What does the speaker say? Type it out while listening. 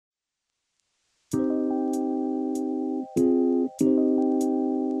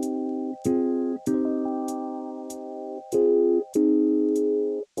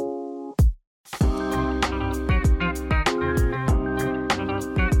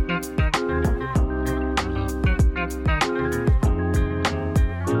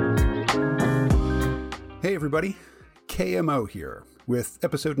everybody. KMO here, with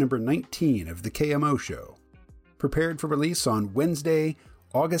episode number 19 of the KMO Show, prepared for release on Wednesday,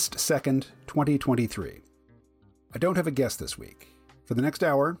 August 2nd, 2023. I don't have a guest this week. For the next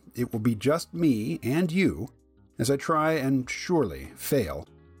hour, it will be just me and you as I try and surely fail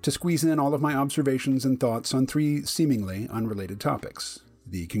to squeeze in all of my observations and thoughts on three seemingly unrelated topics: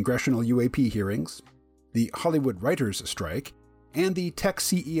 the congressional UAP hearings, the Hollywood writers' strike, and the tech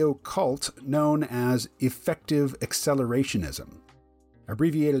CEO cult known as effective accelerationism.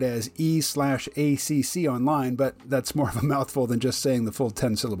 Abbreviated as E/ACC online, but that's more of a mouthful than just saying the full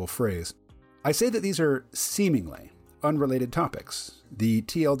 10-syllable phrase. I say that these are seemingly unrelated topics. The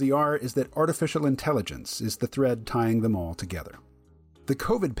TLDR is that artificial intelligence is the thread tying them all together. The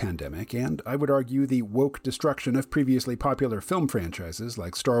COVID pandemic, and I would argue the woke destruction of previously popular film franchises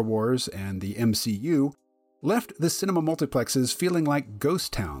like Star Wars and the MCU, left the cinema multiplexes feeling like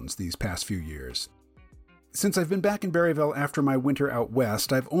ghost towns these past few years. Since I've been back in Berryville after my winter out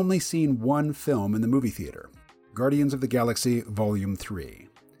west, I've only seen one film in the movie theater, Guardians of the Galaxy Volume 3.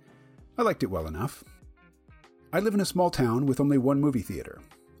 I liked it well enough. I live in a small town with only one movie theater.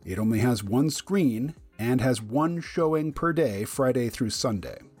 It only has one screen and has one showing per day, Friday through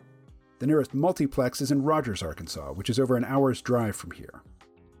Sunday. The nearest multiplex is in Rogers, Arkansas, which is over an hour's drive from here.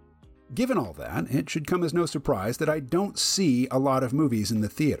 Given all that, it should come as no surprise that I don't see a lot of movies in the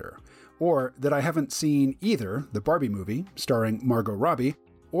theater, or that I haven't seen either the Barbie movie, starring Margot Robbie,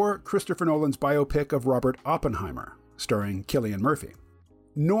 or Christopher Nolan's biopic of Robert Oppenheimer, starring Cillian Murphy.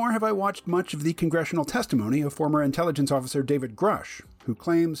 Nor have I watched much of the congressional testimony of former intelligence officer David Grush, who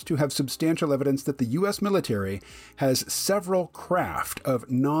claims to have substantial evidence that the U.S. military has several craft of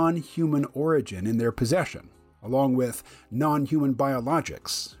non-human origin in their possession, along with non-human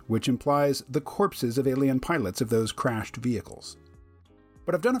biologics, which implies the corpses of alien pilots of those crashed vehicles.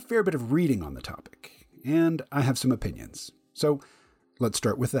 But I've done a fair bit of reading on the topic, and I have some opinions. So let's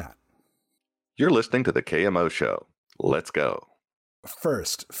start with that. You're listening to the KMO Show. Let's go.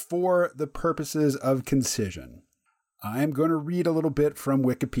 First, for the purposes of concision, I'm going to read a little bit from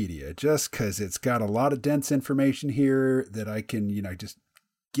Wikipedia, just because it's got a lot of dense information here that I can, just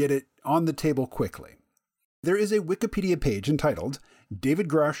get it on the table quickly. There is a Wikipedia page entitled David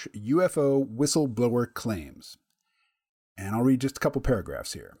Grush UFO Whistleblower Claims. And I'll read just a couple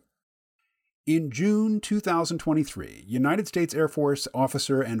paragraphs here. In June 2023, United States Air Force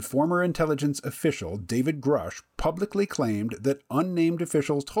officer and former intelligence official David Grush publicly claimed that unnamed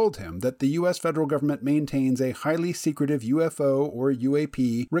officials told him that the U.S. federal government maintains a highly secretive UFO or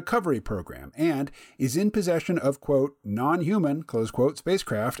UAP recovery program and is in possession of, quote, non-human, close quote,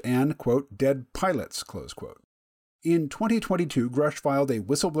 spacecraft and, quote, dead pilots, close quote. In 2022, Grush filed a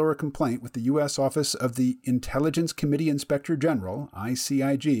whistleblower complaint with the U.S. Office of the Intelligence Committee Inspector General,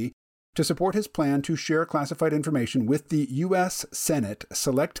 ICIG, to support his plan to share classified information with the U.S. Senate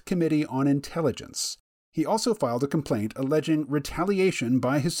Select Committee on Intelligence. He also filed a complaint alleging retaliation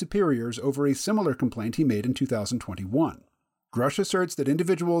by his superiors over a similar complaint he made in 2021. Grush asserts that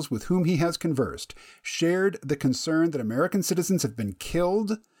individuals with whom he has conversed shared the concern that American citizens have been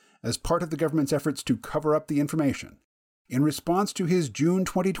killed as part of the government's efforts to cover up the information. In response to his June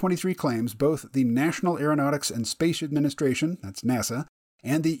 2023 claims, both the National Aeronautics and Space Administration, that's NASA,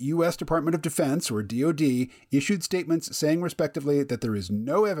 and the U.S. Department of Defense, or DoD, issued statements saying respectively that there is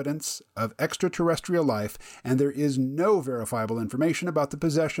no evidence of extraterrestrial life and there is no verifiable information about the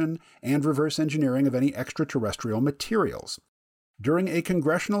possession and reverse engineering of any extraterrestrial materials. During a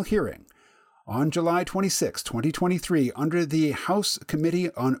congressional hearing on July 26, 2023, under the House Committee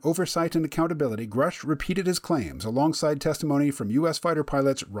on Oversight and Accountability, Grush repeated his claims alongside testimony from U.S. fighter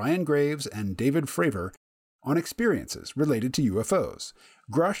pilots Ryan Graves and David Fravor on experiences related to UFOs.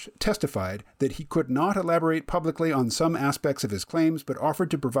 Grush testified that he could not elaborate publicly on some aspects of his claims, but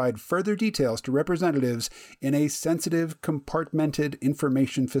offered to provide further details to representatives in a sensitive, compartmented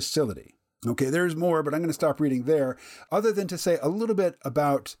information facility. Okay, there's more, but I'm going to stop reading there, other than to say a little bit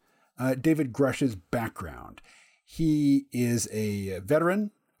about David Grush's background. He is a veteran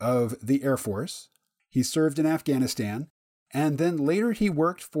of the Air Force. He served in Afghanistan. And then later he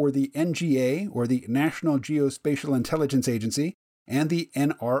worked for the NGA, or the National Geospatial Intelligence Agency, and the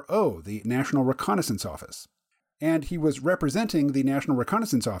NRO, the National Reconnaissance Office. And he was representing the National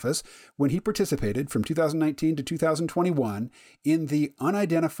Reconnaissance Office when he participated from 2019 to 2021 in the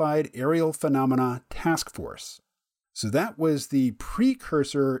Unidentified Aerial Phenomena Task Force. So that was the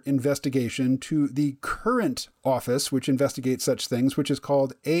precursor investigation to the current office which investigates such things, which is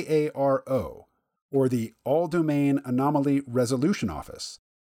called AARO, or the All-Domain Anomaly Resolution Office.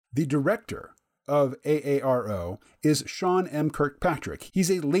 The director of AARO is Sean M. Kirkpatrick. He's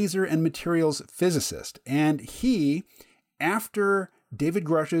a laser and materials physicist, and he, after David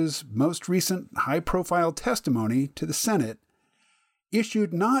Grush's most recent high-profile testimony to the Senate,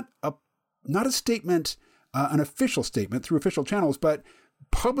 issued not a statement, an official statement through official channels, but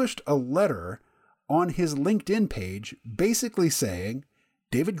published a letter on his LinkedIn page basically saying,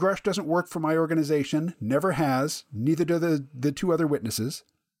 David Grush doesn't work for my organization, never has, neither do the two other witnesses.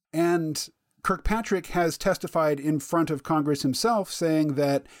 And Kirkpatrick has testified in front of Congress himself saying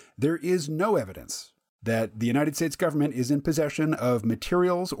that there is no evidence that the United States government is in possession of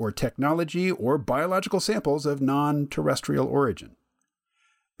materials or technology or biological samples of non-terrestrial origin.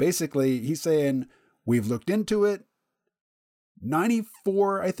 Basically, he's saying, we've looked into it.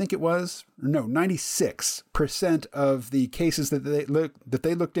 96% of the cases that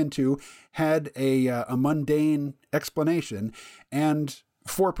they looked into had a mundane explanation, and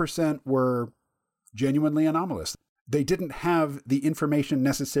 4% were genuinely anomalous. They didn't have the information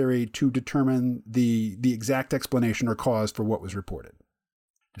necessary to determine the exact explanation or cause for what was reported.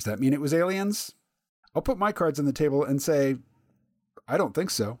 Does that mean it was aliens? I'll put my cards on the table and say, I don't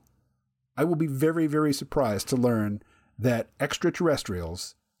think so. I will be very, very surprised to learn that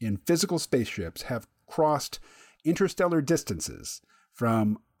extraterrestrials in physical spaceships have crossed interstellar distances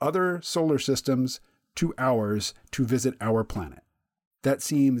from other solar systems to ours to visit our planet. That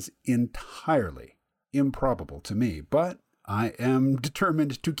seems entirely improbable to me, but I am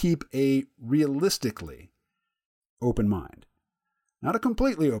determined to keep a realistically open mind. Not a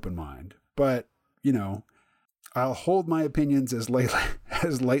completely open mind, but, I'll hold my opinions as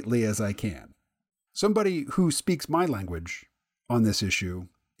lightly as I can. Somebody who speaks my language on this issue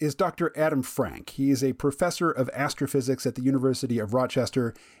is Dr. Adam Frank. He is a professor of astrophysics at the University of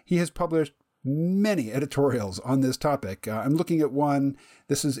Rochester. He has published many editorials on this topic. I'm looking at one.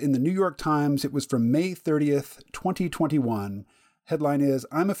 This is in the New York Times. It was from May 30th, 2021. Headline is,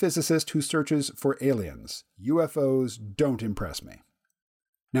 I'm a physicist who searches for aliens. UFOs don't impress me.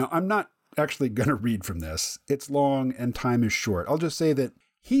 Now, I'm not actually going to read from this. It's long and time is short. I'll just say that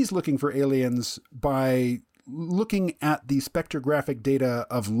he's looking for aliens by looking at the spectrographic data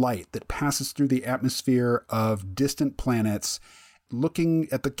of light that passes through the atmosphere of distant planets, looking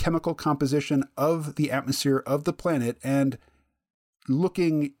at the chemical composition of the atmosphere of the planet, and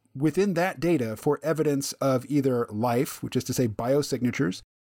looking within that data for evidence of either life, which is to say biosignatures,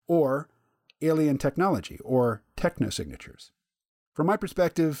 or alien technology, or technosignatures. From my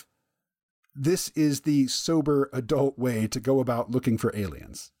perspective, this is the sober adult way to go about looking for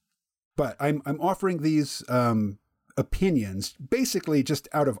aliens. But I'm offering these opinions basically just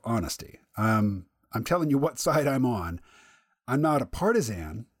out of honesty. I'm telling you what side I'm on. I'm not a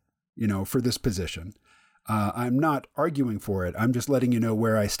partisan, for this position. I'm not arguing for it. I'm just letting you know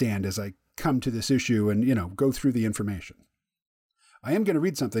where I stand as I come to this issue and, go through the information. I am going to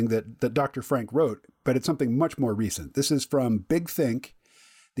read something that Dr. Frank wrote, but it's something much more recent. This is from Big Think.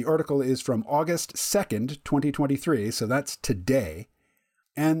 The article is from August 2nd, 2023, so that's today.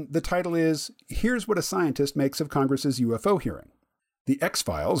 And the title is, Here's What a Scientist Makes of Congress's UFO Hearing. The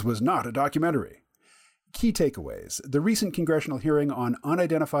X-Files was not a documentary. Key takeaways. The recent congressional hearing on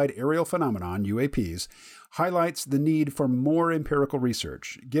unidentified aerial phenomenon, UAPs, highlights the need for more empirical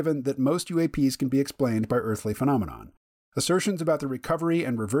research, given that most UAPs can be explained by earthly phenomenon. Assertions about the recovery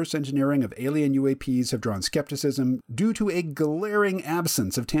and reverse engineering of alien UAPs have drawn skepticism due to a glaring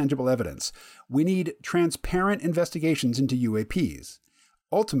absence of tangible evidence. We need transparent investigations into UAPs.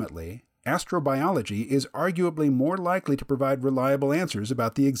 Ultimately, astrobiology is arguably more likely to provide reliable answers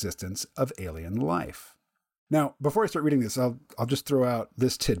about the existence of alien life. Now, before I start reading this, I'll just throw out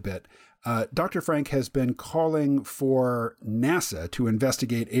this tidbit. Dr. Frank has been calling for NASA to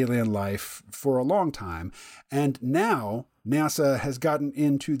investigate alien life for a long time, and now NASA has gotten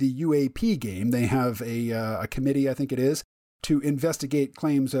into the UAP game. They have a committee, I think it is, to investigate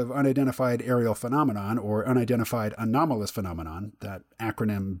claims of unidentified aerial phenomenon or unidentified anomalous phenomenon. That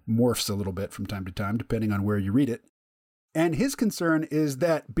acronym morphs a little bit from time to time, depending on where you read it. And his concern is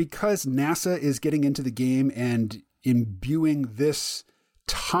that because NASA is getting into the game and imbuing this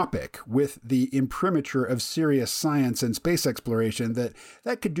topic with the imprimatur of serious science and space exploration,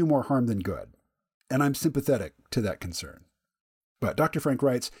 that could do more harm than good. And I'm sympathetic to that concern. But Dr. Frank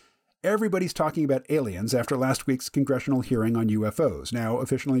writes, everybody's talking about aliens after last week's congressional hearing on UFOs, now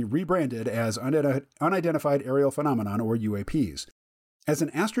officially rebranded as unidentified aerial phenomenon, or UAPs. As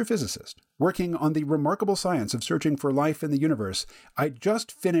an astrophysicist working on the remarkable science of searching for life in the universe, I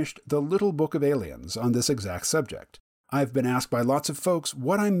just finished the Little Book of Aliens on this exact subject. I've been asked by lots of folks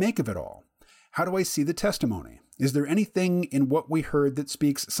what I make of it all. How do I see the testimony? Is there anything in what we heard that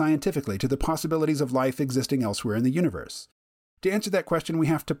speaks scientifically to the possibilities of life existing elsewhere in the universe? To answer that question, we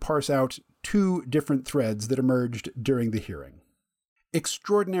have to parse out two different threads that emerged during the hearing.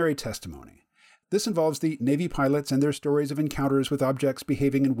 Extraordinary testimony. This involves the Navy pilots and their stories of encounters with objects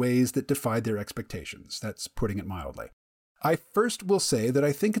behaving in ways that defied their expectations. That's putting it mildly. I first will say that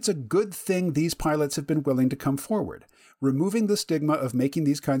I think it's a good thing these pilots have been willing to come forward. Removing the stigma of making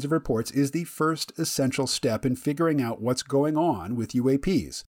these kinds of reports is the first essential step in figuring out what's going on with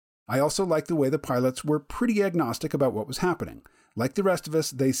UAPs. I also like the way the pilots were pretty agnostic about what was happening. Like the rest of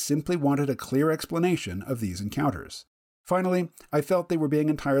us, they simply wanted a clear explanation of these encounters. Finally, I felt they were being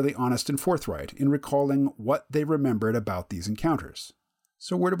entirely honest and forthright in recalling what they remembered about these encounters.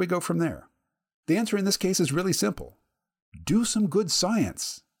 So where do we go from there? The answer in this case is really simple. Do some good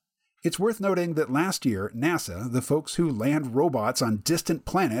science. It's worth noting that last year, NASA, the folks who land robots on distant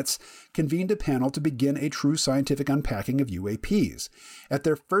planets, convened a panel to begin a true scientific unpacking of UAPs. At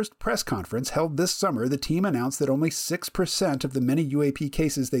their first press conference held this summer, the team announced that only 6% of the many UAP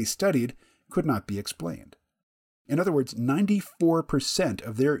cases they studied could not be explained. In other words, 94%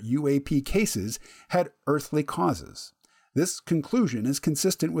 of their UAP cases had earthly causes. This conclusion is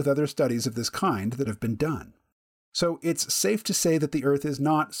consistent with other studies of this kind that have been done. So it's safe to say that the Earth is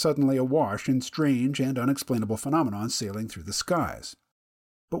not suddenly awash in strange and unexplainable phenomena sailing through the skies.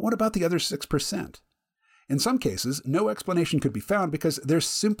 But what about the other 6%? In some cases, no explanation could be found because there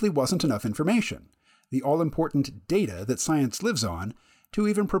simply wasn't enough information, the all-important data that science lives on, to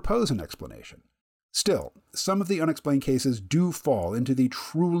even propose an explanation. Still, some of the unexplained cases do fall into the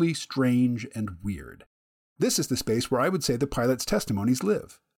truly strange and weird. This is the space where I would say the pilots' testimonies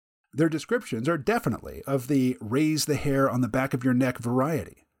live. Their descriptions are definitely of the raise the hair on the back of your neck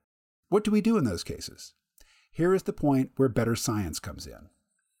variety. What do we do in those cases? Here is the point where better science comes in.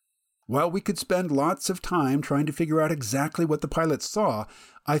 While we could spend lots of time trying to figure out exactly what the pilots saw,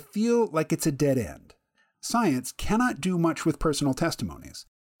 I feel like it's a dead end. Science cannot do much with personal testimonies.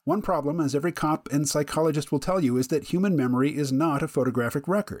 One problem, as every cop and psychologist will tell you, is that human memory is not a photographic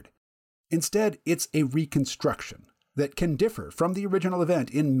record. Instead, it's a reconstruction that can differ from the original event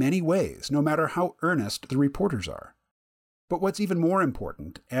in many ways, no matter how earnest the reporters are. But what's even more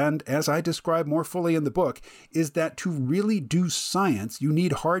important, and as I describe more fully in the book, is that to really do science, you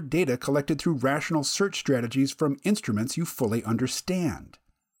need hard data collected through rational search strategies from instruments you fully understand.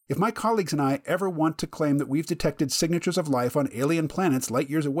 If my colleagues and I ever want to claim that we've detected signatures of life on alien planets light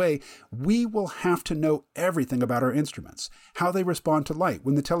years away, we will have to know everything about our instruments, how they respond to light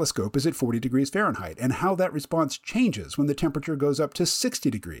when the telescope is at 40 degrees Fahrenheit, and how that response changes when the temperature goes up to 60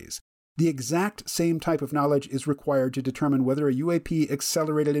 degrees. The exact same type of knowledge is required to determine whether a UAP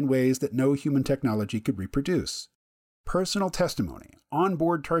accelerated in ways that no human technology could reproduce. Personal testimony,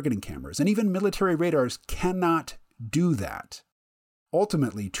 onboard targeting cameras, and even military radars cannot do that.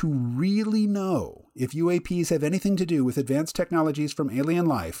 Ultimately, to really know if UAPs have anything to do with advanced technologies from alien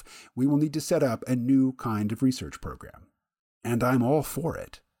life, we will need to set up a new kind of research program. And I'm all for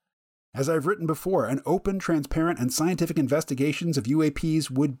it. As I've written before, an open, transparent, and scientific investigations of UAPs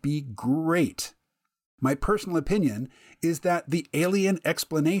would be great. My personal opinion is that the alien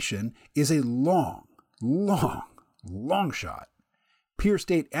explanation is a long shot. Peer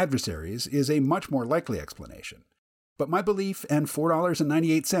state adversaries is a much more likely explanation. But my belief and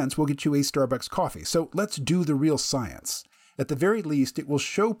 $4.98 will get you a Starbucks coffee, so let's do the real science. At the very least, it will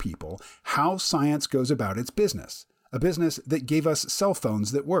show people how science goes about its business. A business that gave us cell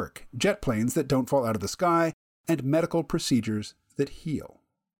phones that work, jet planes that don't fall out of the sky, and medical procedures that heal.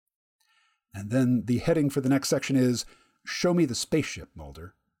 And then the heading for the next section is, Show me the spaceship,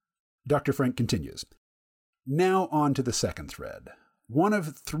 Mulder. Dr. Frank continues. Now on to the second thread. One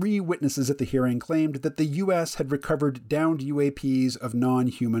of 3 witnesses at the hearing claimed that the U.S. had recovered downed UAPs of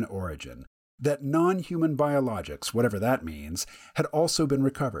non-human origin, that non-human biologics, whatever that means, had also been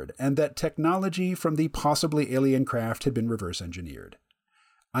recovered, and that technology from the possibly alien craft had been reverse engineered.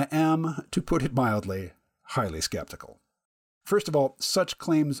 I am, to put it mildly, highly skeptical. First of all, such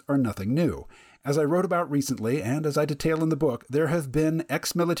claims are nothing new. As I wrote about recently, and as I detail in the book, there have been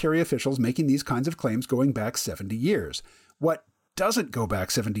ex-military officials making these kinds of claims going back 70 years. What doesn't go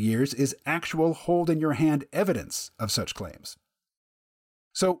back 70 years is actual hold-in-your-hand evidence of such claims.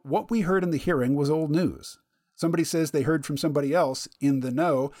 So what we heard in the hearing was old news. Somebody says they heard from somebody else in the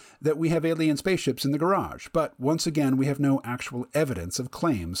know that we have alien spaceships in the garage, but once again we have no actual evidence of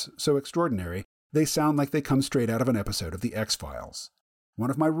claims so extraordinary they sound like they come straight out of an episode of The X-Files. One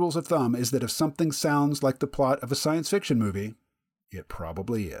of my rules of thumb is that if something sounds like the plot of a science fiction movie, it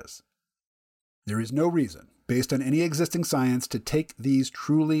probably is. There is no reason, based on any existing science, to take these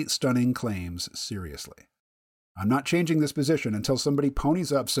truly stunning claims seriously. I'm not changing this position until somebody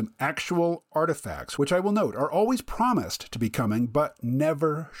ponies up some actual artifacts, which I will note are always promised to be coming, but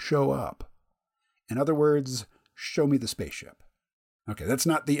never show up. In other words, show me the spaceship. Okay, that's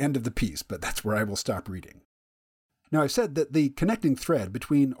not the end of the piece, but that's where I will stop reading. Now, I've said that the connecting thread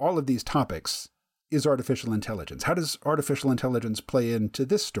between all of these topics is artificial intelligence. How does artificial intelligence play into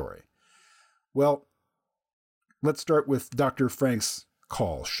this story? Well, let's start with Dr. Frank's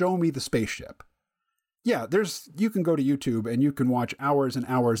call, show me the spaceship. Yeah, you can go to YouTube and you can watch hours and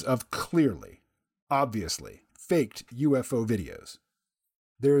hours of clearly, obviously, faked UFO videos.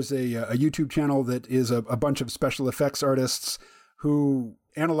 There's a YouTube channel that is a bunch of special effects artists who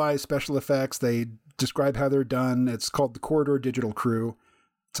analyze special effects. They describe how they're done. It's called the Corridor Digital Crew.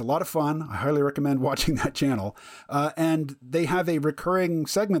 It's a lot of fun. I highly recommend watching that channel. And they have a recurring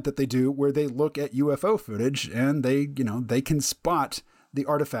segment that they do where they look at UFO footage and they can spot the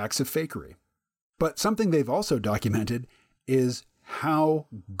artifacts of fakery. But something they've also documented is how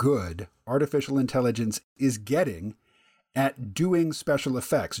good artificial intelligence is getting at doing special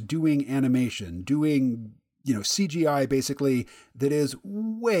effects, doing animation, doing, CGI basically that is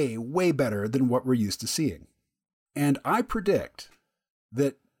way, way better than what we're used to seeing. And I predict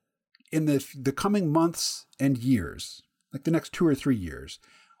that in the coming months and years, like the next 2 or 3 years,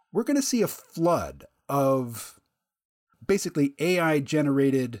 we're going to see a flood of basically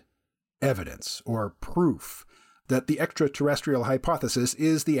AI-generated evidence or proof that the extraterrestrial hypothesis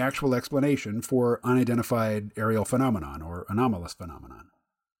is the actual explanation for unidentified aerial phenomenon or anomalous phenomenon.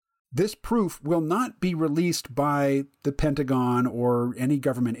 This proof will not be released by the Pentagon or any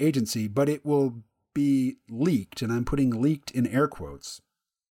government agency, but it will be leaked, and I'm putting leaked in air quotes,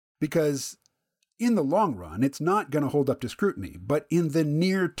 because in the long run, it's not going to hold up to scrutiny, but in the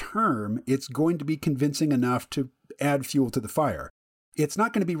near term, it's going to be convincing enough to add fuel to the fire. It's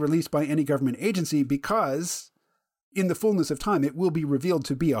not going to be released by any government agency because in the fullness of time, it will be revealed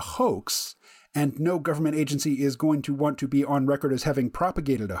to be a hoax, and no government agency is going to want to be on record as having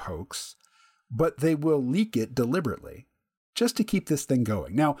propagated a hoax, but they will leak it deliberately just to keep this thing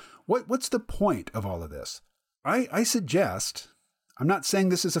going. Now, what's the point of all of this? I suggest, I'm not saying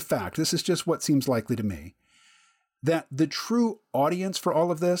this is a fact, this is just what seems likely to me, that the true audience for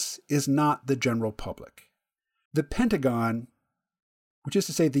all of this is not the general public. The Pentagon, which is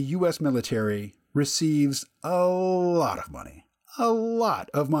to say the U.S. military, receives a lot of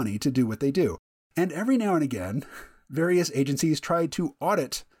money to do what they do. And every now and again, various agencies try to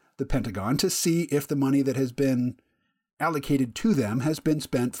audit the Pentagon to see if the money that has been allocated to them has been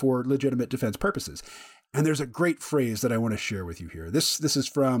spent for legitimate defense purposes. And there's a great phrase that I want to share with you here. This is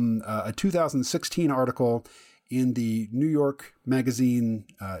from a 2016 article in the New York magazine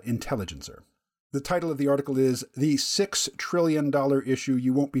Intelligencer. The title of the article is "The $6 Trillion Issue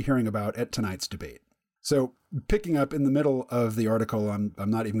You Won't Be Hearing About at Tonight's Debate." So picking up in the middle of the article, I'm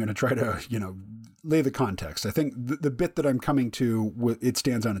not even going to try to, lay the context. I think the bit that I'm coming to, it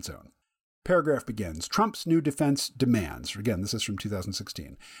stands on its own. Paragraph begins, Trump's new defense demands. Again, this is from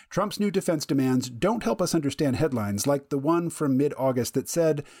 2016. Trump's new defense demands don't help us understand headlines like the one from mid-August that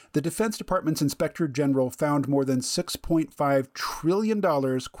said the Defense Department's Inspector General found more than $6.5 trillion,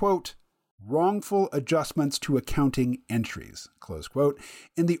 quote, wrongful adjustments to accounting entries, close quote,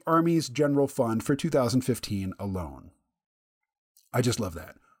 in the Army's general fund for 2015 alone. I just love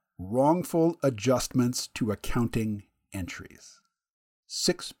that. Wrongful adjustments to accounting entries.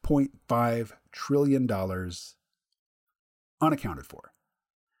 $6.5 trillion unaccounted for.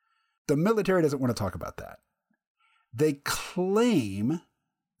 The military doesn't want to talk about that. They claim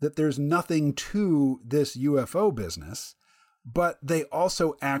that there's nothing to this UFO business, but they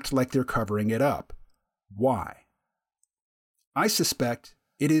also act like they're covering it up. Why? I suspect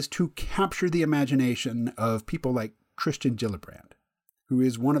it is to capture the imagination of people like Christian Gillibrand, who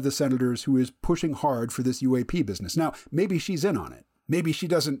is one of the senators who is pushing hard for this UAP business. Now, maybe she's in on it. Maybe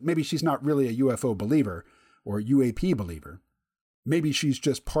she's not really a UFO believer or UAP believer. Maybe she's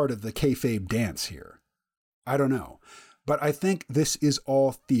just part of the kayfabe dance here. I don't know. But I think this is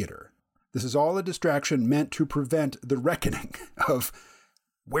all theater. This is all a distraction meant to prevent the reckoning of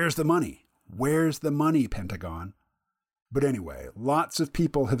where's the money? Where's the money, Pentagon? But anyway, lots of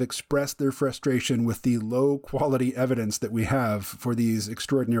people have expressed their frustration with the low quality evidence that we have for these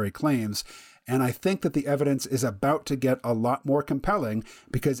extraordinary claims. And I think that the evidence is about to get a lot more compelling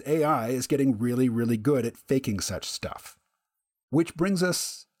because AI is getting really, really good at faking such stuff. Which brings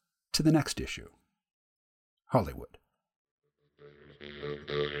us to the next issue. Hollywood.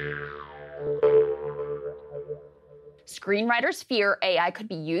 Screenwriters fear AI could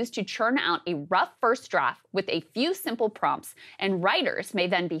be used to churn out a rough first draft with a few simple prompts, and writers may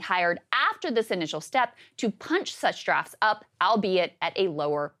then be hired after this initial step to punch such drafts up, albeit at a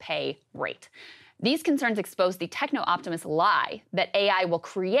lower pay rate. These concerns expose the techno-optimist lie that AI will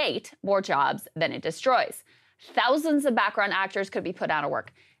create more jobs than it destroys. Thousands of background actors could be put out of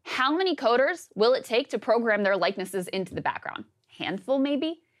work. How many coders will it take to program their likenesses into the background? Handful,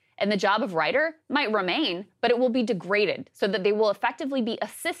 maybe? And the job of writer might remain, but it will be degraded so that they will effectively be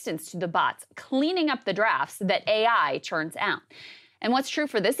assistants to the bots, cleaning up the drafts that AI churns out. And what's true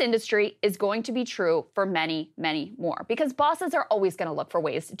for this industry is going to be true for many, many more, because bosses are always going to look for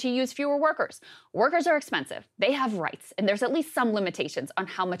ways to use fewer workers. Workers are expensive, they have rights, and there's at least some limitations on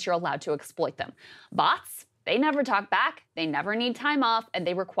how much you're allowed to exploit them. Bots, they never talk back, they never need time off, and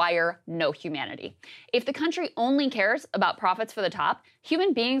they require no humanity. If the country only cares about profits for the top,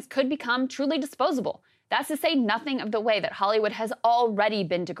 human beings could become truly disposable. That's to say nothing of the way that Hollywood has already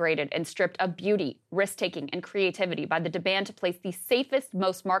been degraded and stripped of beauty, risk-taking, and creativity by the demand to place the safest,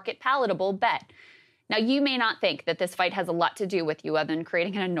 most market-palatable bet. Now, you may not think that this fight has a lot to do with you other than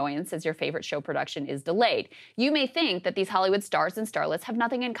creating an annoyance as your favorite show production is delayed. You may think that these Hollywood stars and starlets have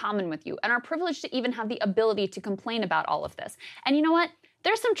nothing in common with you and are privileged to even have the ability to complain about all of this. And you know what?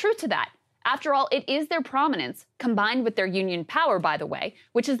 There's some truth to that. After all, it is their prominence, combined with their union power, by the way,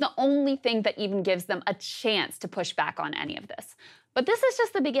 which is the only thing that even gives them a chance to push back on any of this. But this is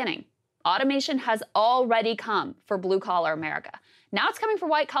just the beginning. Automation has already come for blue-collar America. Now it's coming for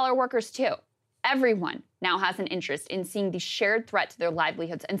white-collar workers, too. Everyone now has an interest in seeing the shared threat to their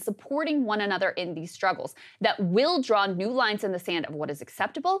livelihoods and supporting one another in these struggles that will draw new lines in the sand of what is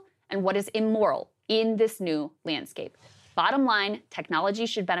acceptable and what is immoral in this new landscape. Bottom line, technology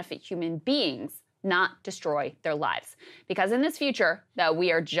should benefit human beings, not destroy their lives. Because in this future that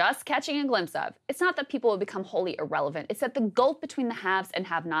we are just catching a glimpse of, it's not that people will become wholly irrelevant. It's that the gulf between the haves and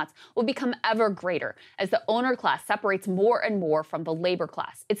have-nots will become ever greater as the owner class separates more and more from the labor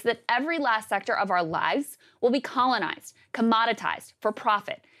class. It's that every last sector of our lives will be colonized, commoditized for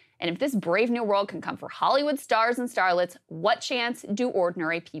profit. And if this brave new world can come for Hollywood stars and starlets, what chance do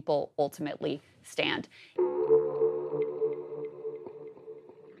ordinary people ultimately stand?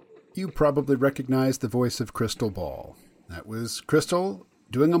 You probably recognize the voice of Crystal Ball. That was Crystal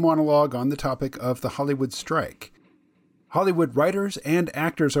doing a monologue on the topic of the Hollywood strike. Hollywood writers and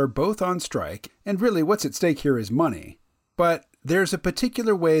actors are both on strike, and really what's at stake here is money. But there's a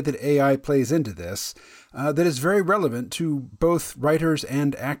particular way that AI plays into this that is very relevant to both writers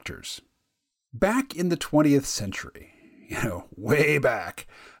and actors. Back in the 20th century, way back,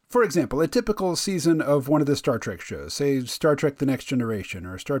 for example, a typical season of one of the Star Trek shows, say Star Trek The Next Generation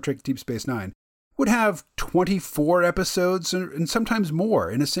or Star Trek Deep Space Nine, would have 24 episodes and sometimes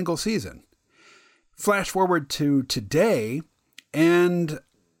more in a single season. Flash forward to today, and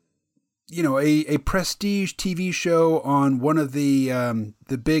a prestige TV show on one of the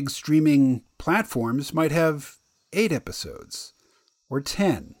big streaming platforms might have 8 episodes, or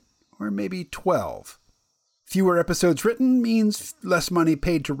 10, or maybe 12. Fewer episodes written means less money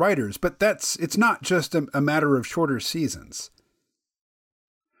paid to writers, but it's not just a matter of shorter seasons.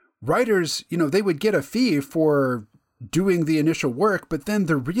 Writers, they would get a fee for doing the initial work, but then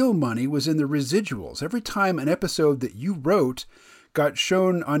the real money was in the residuals. Every time an episode that you wrote got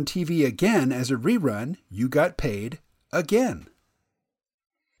shown on TV again as a rerun, you got paid again.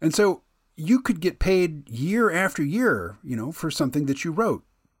 And so you could get paid year after year, for something that you wrote.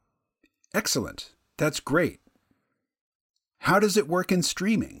 Excellent. That's great. How does it work in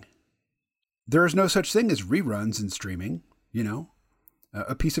streaming? There is no such thing as reruns in streaming,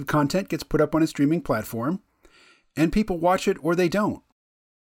 A piece of content gets put up on a streaming platform, and people watch it or they don't.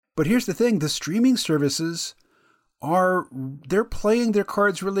 But here's the thing, the streaming services they're playing their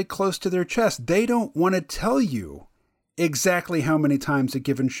cards really close to their chest. They don't want to tell you exactly how many times a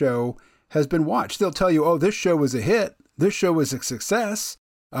given show has been watched. They'll tell you, oh, this show was a hit. This show was a success.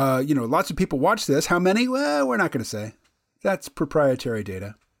 Lots of people watch this. How many? Well, we're not going to say. That's proprietary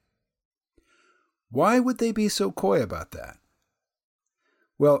data. Why would they be so coy about that?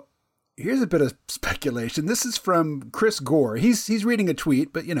 Well, here's a bit of speculation. This is from Chris Gore. He's reading a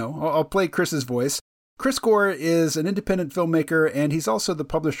tweet, but, I'll play Chris's voice. Chris Gore is an independent filmmaker, and he's also the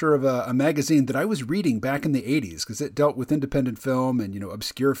publisher of a magazine that I was reading back in the 80s because it dealt with independent film and,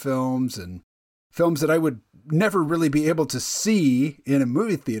 obscure films and films that I would never really be able to see in a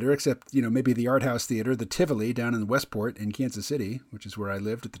movie theater, except, maybe the Art House Theater, the Tivoli down in Westport in Kansas City, which is where I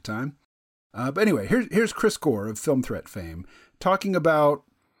lived at the time. But anyway, here's Chris Gore of Film Threat fame talking about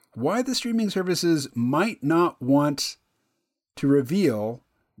why the streaming services might not want to reveal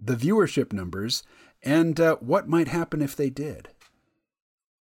the viewership numbers, and what might happen if they did.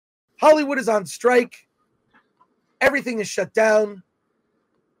 Hollywood is on strike. Everything is shut down.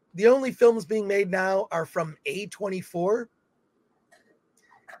 The only films being made now are from A24.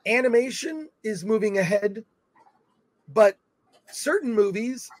 Animation is moving ahead, but certain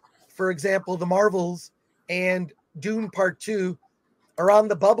movies, for example, The Marvels and Dune Part 2, are on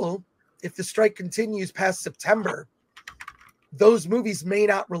the bubble. If the strike continues past September, those movies may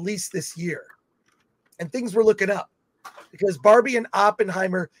not release this year. And things were looking up because Barbie and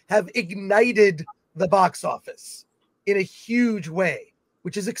Oppenheimer have ignited the box office in a huge way,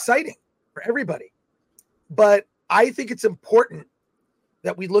 which is exciting for everybody. But I think it's important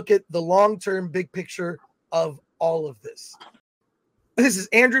that we look at the long-term big picture of all of this. This is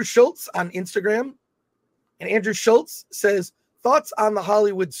Andrew Schultz on Instagram. And Andrew Schultz says, thoughts on the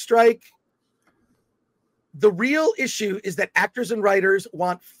Hollywood strike. The real issue is that actors and writers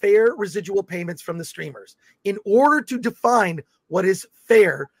want fair residual payments from the streamers. In order to define what is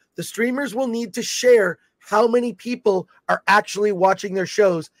fair, the streamers will need to share how many people are actually watching their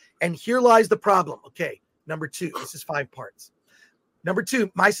shows. And here lies the problem. Okay, number 2, this is 5 parts. Number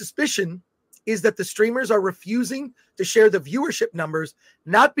 2, my suspicion is that the streamers are refusing to share the viewership numbers,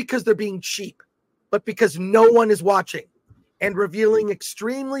 not because they're being cheap, but because no one is watching. And revealing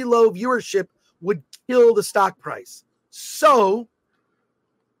extremely low viewership would kill the stock price. So,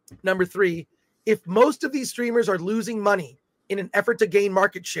 number 3, if most of these streamers are losing money in an effort to gain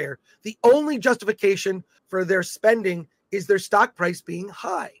market share, the only justification for their spending is their stock price being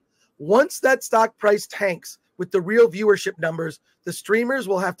high. Once that stock price tanks with the real viewership numbers, the streamers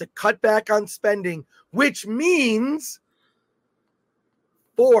will have to cut back on spending, which means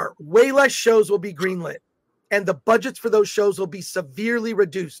 4, way less shows will be greenlit, and the budgets for those shows will be severely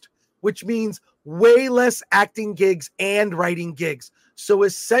reduced, which means way less acting gigs and writing gigs. So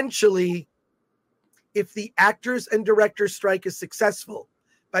essentially, if the actors and directors strike is successful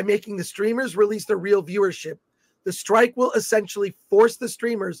by making the streamers release their real viewership, the strike will essentially force the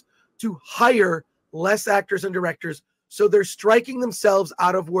streamers to hire less actors and directors. So they're striking themselves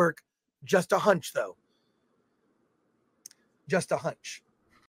out of work. Just a hunch, though. Just a hunch.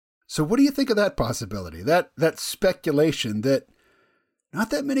 So what do you think of that possibility? That speculation that not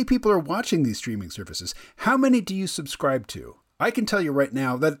that many people are watching these streaming services. How many do you subscribe to? I can tell you right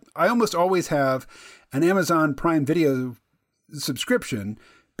now that I almost always have an Amazon Prime Video subscription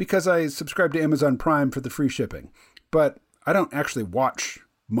because I subscribe to Amazon Prime for the free shipping. But I don't actually watch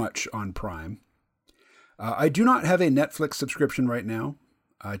much on Prime. I do not have a Netflix subscription right now.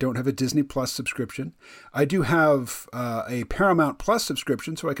 I don't have a Disney Plus subscription. I do have a Paramount Plus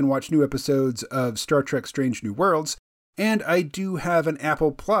subscription so I can watch new episodes of Star Trek Strange New Worlds. And I do have an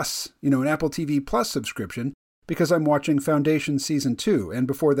Apple Plus, an Apple TV Plus subscription because I'm watching Foundation Season 2. And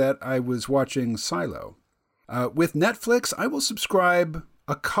before that, I was watching Silo. With Netflix, I will subscribe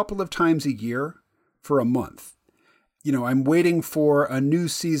a couple of times a year for a month. I'm waiting for a new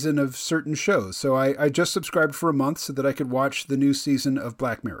season of certain shows. So I just subscribed for a month so that I could watch the new season of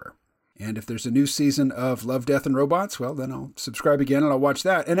Black Mirror. And if there's a new season of Love, Death, and Robots, well, then I'll subscribe again and I'll watch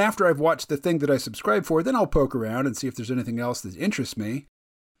that. And after I've watched the thing that I subscribe for, then I'll poke around and see if there's anything else that interests me.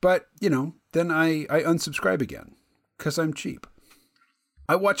 But, then I unsubscribe again because I'm cheap.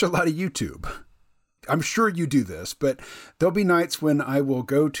 I watch a lot of YouTube. I'm sure you do this, but there'll be nights when I will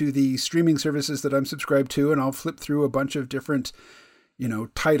go to the streaming services that I'm subscribed to and I'll flip through a bunch of different,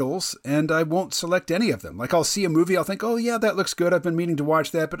 titles and I won't select any of them. Like I'll see a movie, I'll think, oh yeah, that looks good. I've been meaning to watch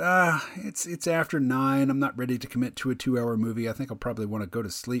that, but it's after 9. I'm not ready to commit to a 2-hour movie. I think I'll probably want to go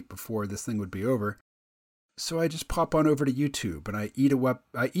to sleep before this thing would be over. So I just pop on over to YouTube and I eat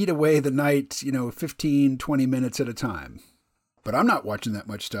away the night, 15, 20 minutes at a time. But I'm not watching that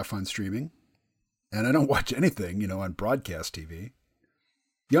much stuff on streaming. And I don't watch anything, on broadcast TV.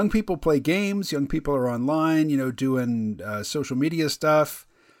 Young people play games. Young people are online, doing social media stuff.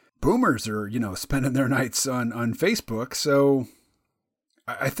 Boomers are, spending their nights on Facebook. So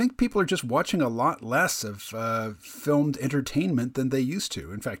I think people are just watching a lot less of filmed entertainment than they used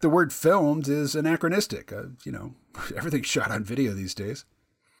to. In fact, the word filmed is anachronistic. Everything's shot on video these days.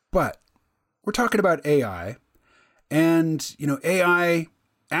 But we're talking about AI. And, AI...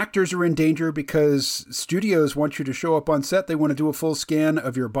 Actors are in danger because studios want you to show up on set. They want to do a full scan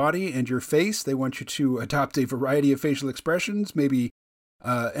of your body and your face. They want you to adopt a variety of facial expressions, maybe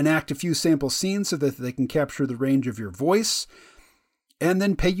enact a few sample scenes so that they can capture the range of your voice, and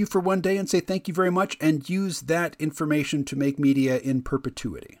then pay you for one day and say thank you very much and use that information to make media in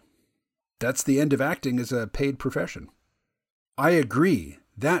perpetuity. That's the end of acting as a paid profession. I agree.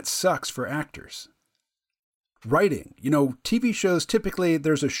 That sucks for actors. Writing. TV shows, typically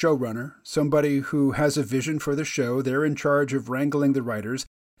there's a showrunner, somebody who has a vision for the show. They're in charge of wrangling the writers.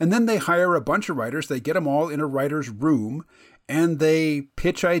 And then they hire a bunch of writers. They get them all in a writer's room and they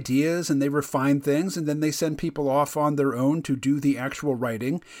pitch ideas and they refine things. And then they send people off on their own to do the actual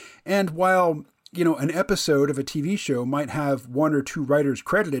writing. And while, an episode of a TV show might have one or two writers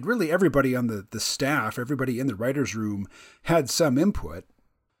credited, really everybody on the staff, everybody in the writer's room had some input.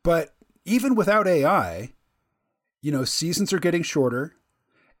 But even without AI, seasons are getting shorter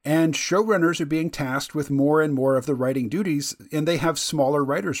and showrunners are being tasked with more and more of the writing duties, and they have smaller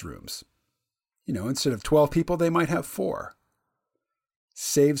writers' rooms. Instead of 12 people, they might have 4.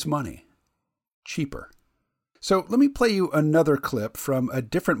 Saves money. Cheaper. So let me play you another clip from a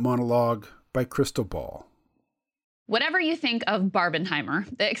different monologue by Crystal Ball. Whatever you think of Barbenheimer,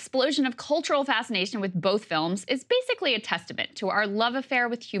 the explosion of cultural fascination with both films is basically a testament to our love affair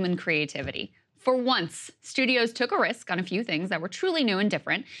with human creativity. For once, studios took a risk on a few things that were truly new and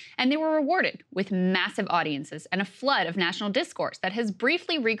different, and they were rewarded with massive audiences and a flood of national discourse that has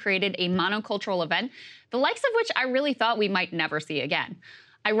briefly recreated a monocultural event, the likes of which I really thought we might never see again.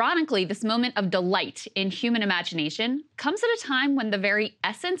 Ironically, this moment of delight in human imagination comes at a time when the very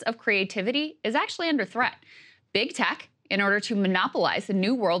essence of creativity is actually under threat. Big tech, in order to monopolize the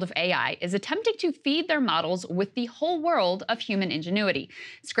new world of AI, is attempting to feed their models with the whole world of human ingenuity,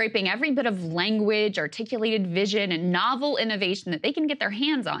 scraping every bit of language, articulated vision, and novel innovation that they can get their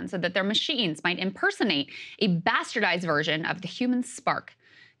hands on so that their machines might impersonate a bastardized version of the human spark.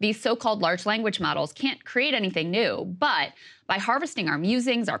 These so-called large language models can't create anything new, but by harvesting our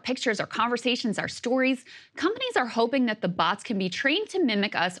musings, our pictures, our conversations, our stories, companies are hoping that the bots can be trained to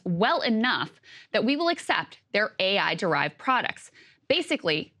mimic us well enough that we will accept their AI-derived products.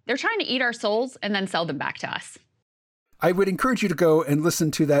 Basically, they're trying to eat our souls and then sell them back to us. I would encourage you to go and listen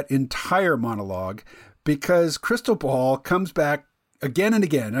to that entire monologue because Crystal Ball comes back again and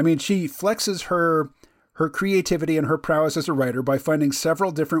again. I mean, she flexes her creativity and her prowess as a writer by finding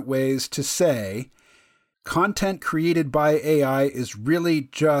several different ways to say content created by AI is really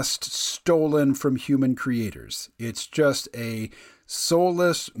just stolen from human creators. It's just a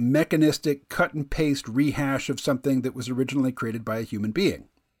soulless, mechanistic, cut and paste rehash of something that was originally created by a human being.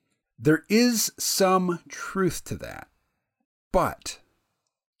 There is some truth to that. But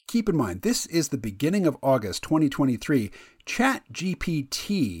keep in mind, this is the beginning of August 2023.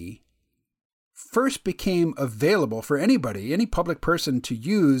 ChatGPT first became available for anybody, any public person to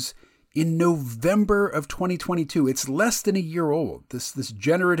use in November of 2022. It's less than a year old, this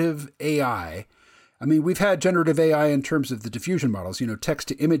generative AI. I mean, we've had generative AI in terms of the diffusion models,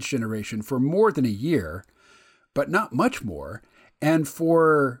 text-to-image generation for more than a year, but not much more. And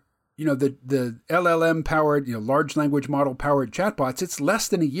for, the LLM-powered, large language model-powered chatbots, it's less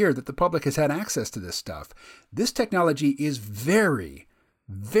than a year that the public has had access to this stuff. This technology is very,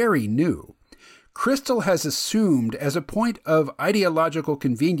 very new. Crystal has assumed as a point of ideological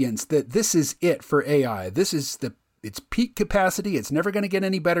convenience that this is it for AI. This is its peak capacity. It's never going to get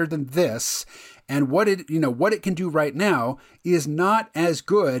any better than this. And what it can do right now is not as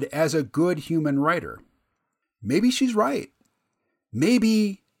good as a good human writer. Maybe she's right.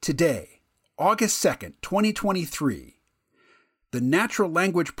 Maybe today, August 2nd, 2023, the natural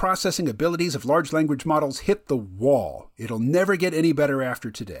language processing abilities of large language models hit the wall. It'll never get any better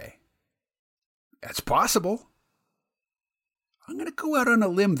after today. That's possible. I'm going to go out on a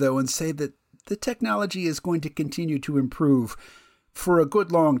limb, though, and say that the technology is going to continue to improve for a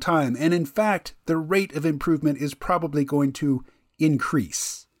good long time. And in fact, the rate of improvement is probably going to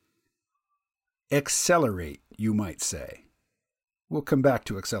increase. Accelerate, you might say. We'll come back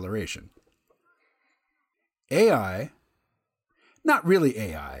to acceleration. AI, not really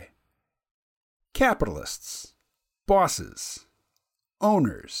AI. Capitalists, bosses,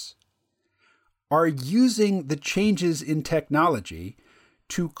 owners, are using the changes in technology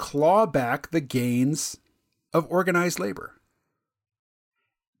to claw back the gains of organized labor.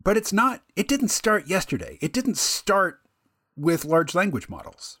 But it didn't start yesterday. It didn't start with large language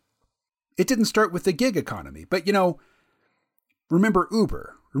models. It didn't start with the gig economy. But, remember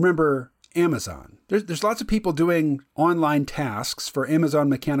Uber, remember Amazon. There's lots of people doing online tasks for Amazon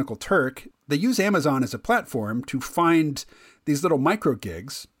Mechanical Turk. They use Amazon as a platform to find these little micro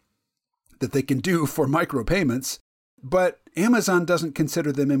gigs that they can do for micropayments, but Amazon doesn't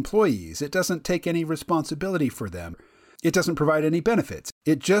consider them employees. It doesn't take any responsibility for them. It doesn't provide any benefits.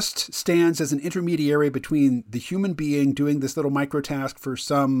 It just stands as an intermediary between the human being doing this little micro task for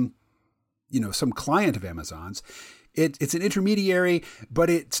some client of Amazon's. It's an intermediary, but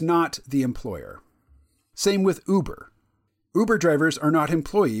it's not the employer. Same with Uber. Uber drivers are not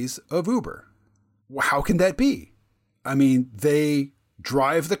employees of Uber. How can that be? I mean, they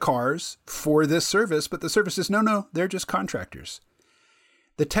drive the cars for this service, but the service says, no, they're just contractors.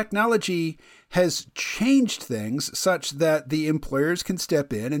 The technology has changed things such that the employers can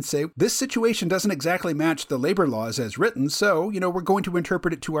step in and say, this situation doesn't exactly match the labor laws as written, so, we're going to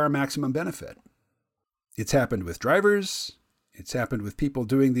interpret it to our maximum benefit. It's happened with drivers. It's happened with people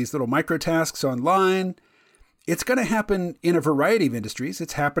doing these little micro tasks online. It's going to happen in a variety of industries.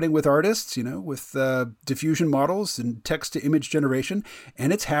 It's happening with artists, with diffusion models and text-to-image generation,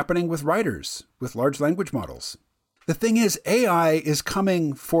 and it's happening with writers, with large language models. The thing is, AI is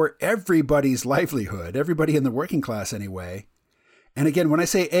coming for everybody's livelihood, everybody in the working class anyway. And again, when I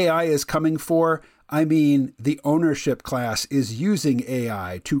say AI is coming for, I mean the ownership class is using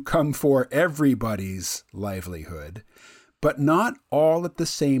AI to come for everybody's livelihood, but not all at the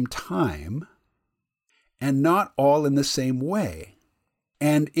same time and not all in the same way.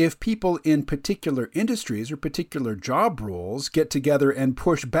 And if people in particular industries or particular job roles get together and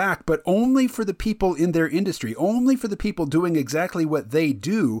push back, but only for the people in their industry, only for the people doing exactly what they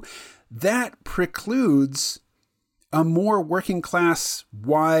do, that precludes a more working class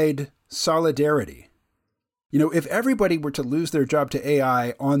wide solidarity. If everybody were to lose their job to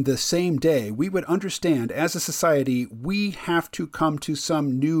AI on the same day, we would understand as a society, we have to come to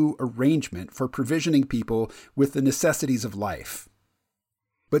some new arrangement for provisioning people with the necessities of life.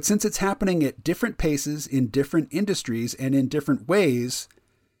 But since it's happening at different paces in different industries and in different ways,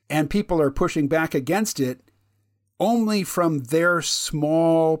 and people are pushing back against it only from their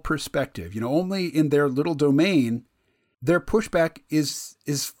small perspective, only in their little domain, their pushback is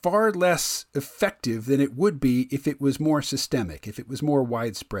far less effective than it would be if it was more systemic, if it was more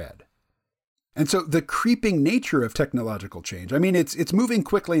widespread. And so the creeping nature of technological change, I mean, it's moving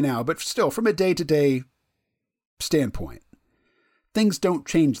quickly now, but still from a day-to-day standpoint, things don't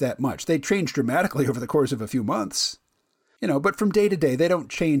change that much. They change dramatically over the course of a few months, but from day to day, they don't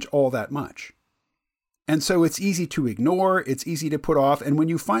change all that much. And so it's easy to ignore, it's easy to put off, and when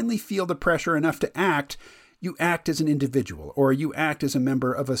you finally feel the pressure enough to act, you act as an individual, or you act as a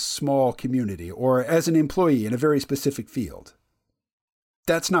member of a small community, or as an employee in a very specific field.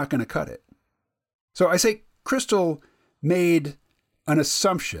 That's not going to cut it. So I say Crystal made an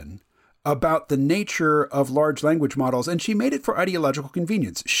assumption about the nature of large language models, and she made it for ideological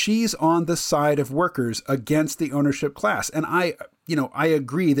convenience. She's on the side of workers against the ownership class, and I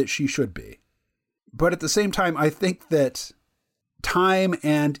agree that she should be. But at the same time, I think that time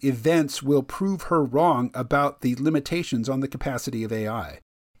and events will prove her wrong about the limitations on the capacity of AI,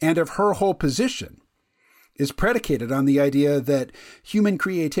 and if her whole position is predicated on the idea that human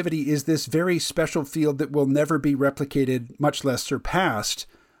creativity is this very special field that will never be replicated, much less surpassed,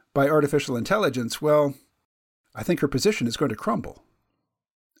 by artificial intelligence, well, I think her position is going to crumble.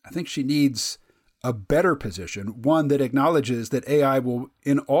 I think she needs a better position, one that acknowledges that AI will,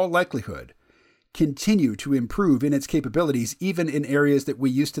 in all likelihood, continue to improve in its capabilities, even in areas that we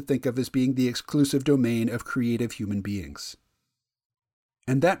used to think of as being the exclusive domain of creative human beings.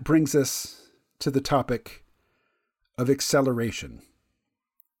 And that brings us to the topic of acceleration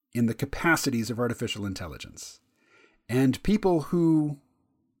in the capacities of artificial intelligence. And people who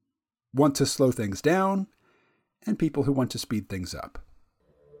want to slow things down, and people who want to speed things up.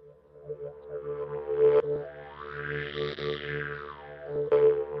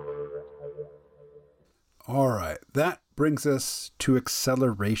 All right, that brings us to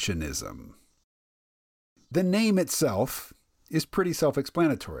accelerationism. The name itself is pretty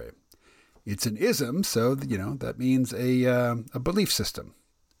self-explanatory. It's an ism, so, that means a belief system,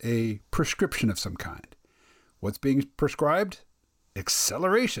 a prescription of some kind. What's being prescribed?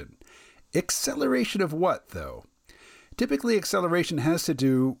 Acceleration. Acceleration of what, though? Typically, acceleration has to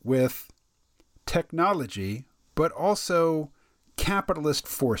do with technology, but also capitalist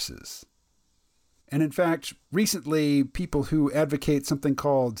forces. And in fact, recently, people who advocate something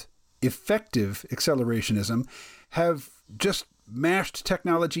called effective accelerationism have just mashed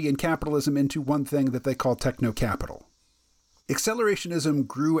technology and capitalism into one thing that they call techno-capital. Accelerationism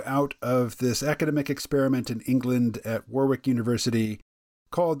grew out of this academic experiment in England at Warwick University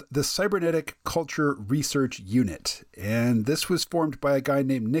called the Cybernetic Culture Research Unit. And this was formed by a guy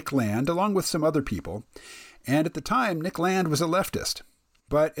named Nick Land, along with some other people. And at the time, Nick Land was a leftist.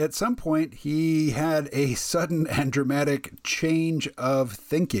 But at some point, he had a sudden and dramatic change of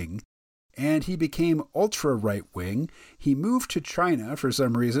thinking, and he became ultra right-wing. He moved to China for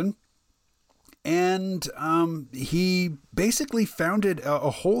some reason, and he basically founded a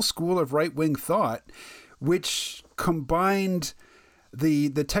whole school of right-wing thought, which combined the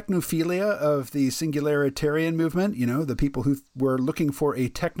technophilia of the singularitarian movement, the people who were looking for a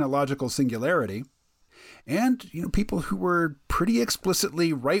technological singularity, and, people who were pretty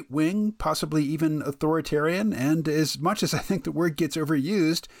explicitly right-wing, possibly even authoritarian, and as much as I think the word gets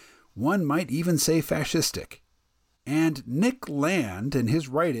overused, one might even say fascistic. And Nick Land and his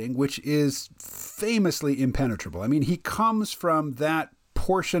writing, which is famously impenetrable. I mean, he comes from that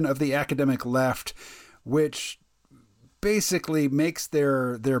portion of the academic left, which basically makes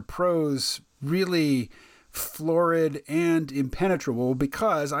their prose really florid and impenetrable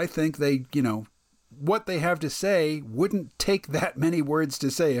because I think they, what they have to say wouldn't take that many words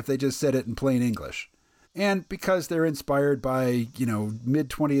to say if they just said it in plain English. And because they're inspired by,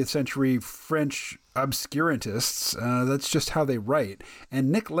 mid-20th century French obscurantists, that's just how they write.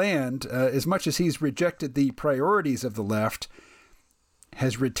 And Nick Land, as much as he's rejected the priorities of the left,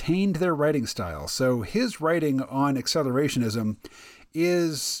 has retained their writing style. So his writing on accelerationism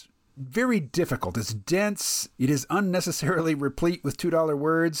is very difficult. It's dense. It is unnecessarily replete with $2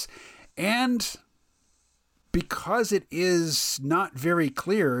 words. And because it is not very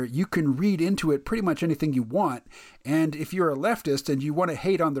clear, you can read into it pretty much anything you want. And if you're a leftist and you want to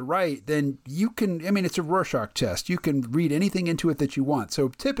hate on the right, then you can, it's a Rorschach test. You can read anything into it that you want. So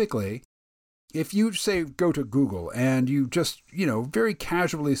typically, if you say go to Google and you just, very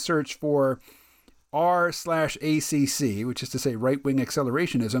casually search for r/ACC, which is to say right-wing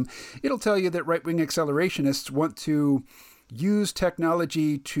accelerationism, it'll tell you that right-wing accelerationists want to use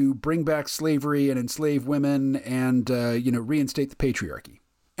technology to bring back slavery and enslave women and, reinstate the patriarchy.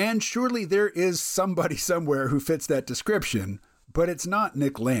 And surely there is somebody somewhere who fits that description, but it's not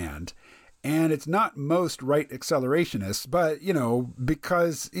Nick Land. And it's not most right accelerationists, but,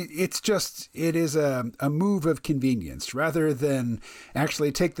 because it is a move of convenience. Rather than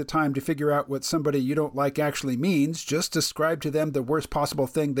actually take the time to figure out what somebody you don't like actually means, just ascribe to them the worst possible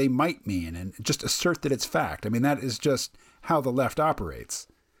thing they might mean and just assert that it's fact. That is just how the left operates.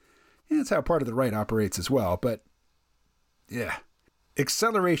 And it's how part of the right operates as well. But, yeah,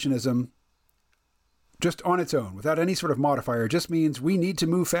 accelerationism, just on its own, without any sort of modifier, just means we need to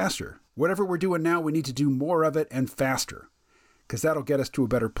move faster. Whatever we're doing now, we need to do more of it and faster, because that'll get us to a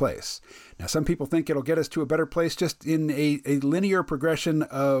better place. Now, some people think it'll get us to a better place just in a linear progression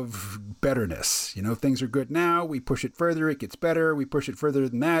of betterness. Things are good now, we push it further, it gets better. We push it further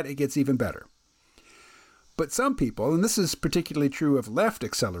than that, it gets even better. But some people, and this is particularly true of left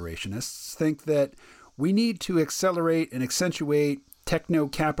accelerationists, think that we need to accelerate and accentuate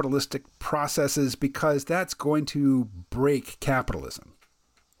techno-capitalistic processes because that's going to break capitalism.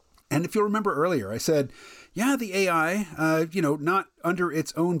 And if you'll remember earlier, I said, yeah, the AI, not under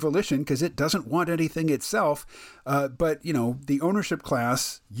its own volition because it doesn't want anything itself, but, the ownership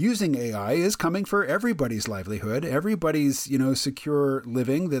class using AI is coming for everybody's livelihood, everybody's, secure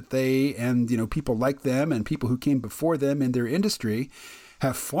living that they and, people like them and people who came before them in their industry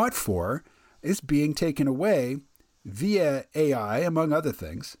have fought for is being taken away via AI, among other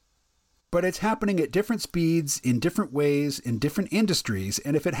things. But it's happening at different speeds, in different ways, in different industries.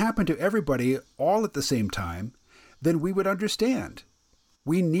 And if it happened to everybody all at the same time, then we would understand.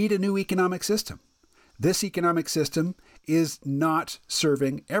 We need a new economic system. This economic system is not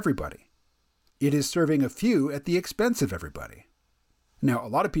serving everybody. It is serving a few at the expense of everybody. Now, a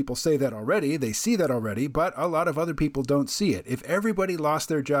lot of people say that already, they see that already, but a lot of other people don't see it. If everybody lost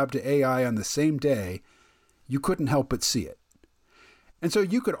their job to AI on the same day, you couldn't help but see it. And so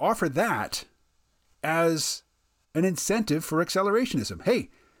you could offer that as an incentive for accelerationism. Hey,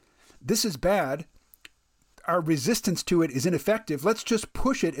 this is bad. Our resistance to it is ineffective. Let's just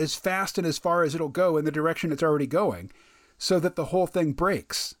push it as fast and as far as it'll go in the direction it's already going so that the whole thing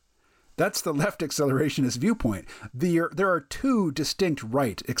breaks. That's the left accelerationist viewpoint. There are two distinct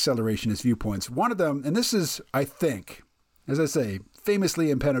right accelerationist viewpoints. One of them, and this is, I think, as I say, famously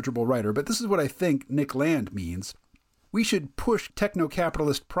impenetrable writer, but this is what I think Nick Land means. We should push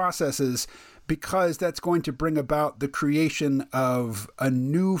techno-capitalist processes because that's going to bring about the creation of a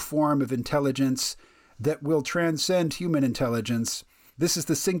new form of intelligence that will transcend human intelligence. This is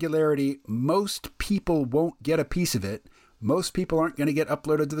the singularity. Most people won't get a piece of it. Most people aren't going to get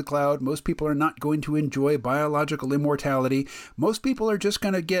uploaded to the cloud. Most people are not going to enjoy biological immortality. Most people are just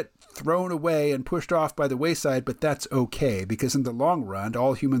going to get thrown away and pushed off by the wayside, but that's okay, because in the long run,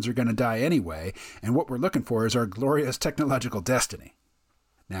 all humans are going to die anyway, and what we're looking for is our glorious technological destiny.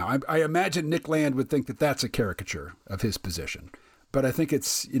 Now, I imagine Nick Land would think that that's a caricature of his position, but I think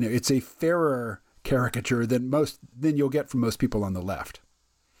it's a fairer caricature than you'll get from most people on the left.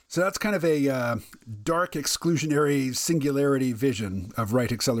 So that's kind of a dark exclusionary singularity vision of right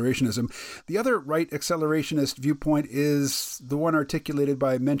accelerationism. The other right accelerationist viewpoint is the one articulated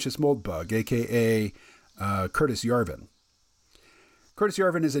by Mencius Moldbug, a.k.a. Curtis Yarvin. Curtis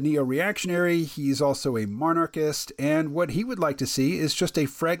Yarvin is a neo-reactionary. He's also a monarchist. And what he would like to see is just a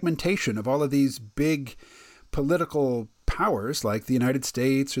fragmentation of all of these big political powers like the United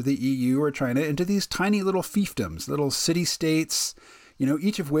States or the EU or China into these tiny little fiefdoms, little city-states,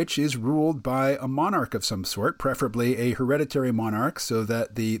 each of which is ruled by a monarch of some sort, preferably a hereditary monarch, so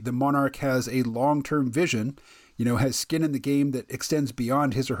that the monarch has a long-term vision, has skin in the game that extends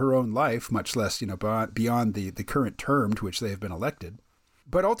beyond his or her own life, much less, beyond the current term to which they have been elected.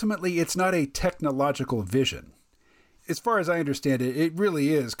 But ultimately, it's not a technological vision. As far as I understand it, it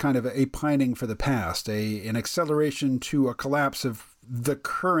really is kind of a pining for the past, an acceleration to a collapse of the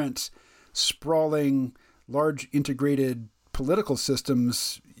current sprawling, large integrated political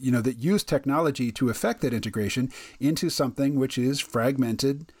systems, that use technology to effect that integration into something which is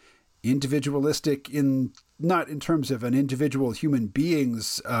fragmented, individualistic not in terms of an individual human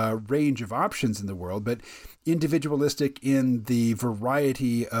being's range of options in the world, but individualistic in the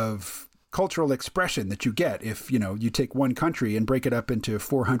variety of cultural expression that you get if, you take one country and break it up into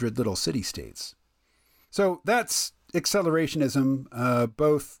 400 little city-states. So that's accelerationism,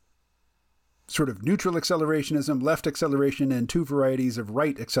 both sort of neutral accelerationism, left acceleration, and two varieties of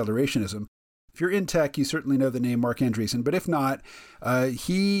right accelerationism. If you're in tech, you certainly know the name Marc Andreessen, but if not,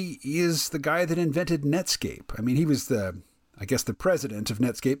 he is the guy that invented Netscape. I mean, he was the president of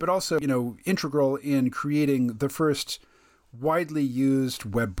Netscape, but also, integral in creating the first widely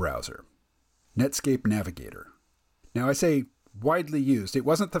used web browser, Netscape Navigator. Now, I say widely used. It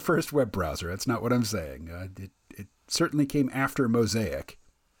wasn't the first web browser. That's not what I'm saying. It certainly came after Mosaic.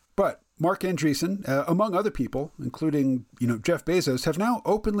 But Marc Andreessen, among other people, including, Jeff Bezos, have now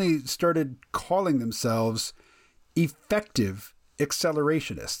openly started calling themselves effective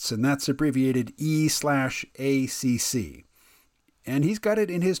accelerationists, and that's abbreviated E/ACC. And he's got it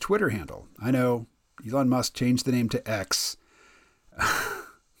in his Twitter handle. I know Elon Musk changed the name to X.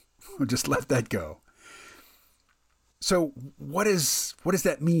 We'll just let that go. So what does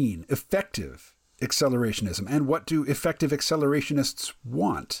that mean? Effective accelerationism. And what do effective accelerationists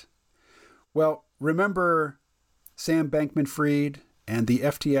want? Well, remember Sam Bankman-Fried and the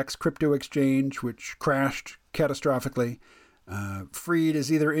FTX crypto exchange, which crashed catastrophically. Fried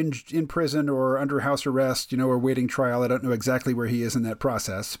is either in prison or under house arrest, or waiting trial. I don't know exactly where he is in that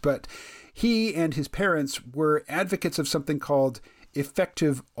process. But he and his parents were advocates of something called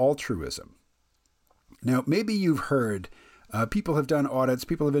effective altruism. Now, maybe you've heard people have done audits,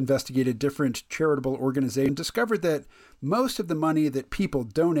 people have investigated different charitable organizations, discovered that most of the money that people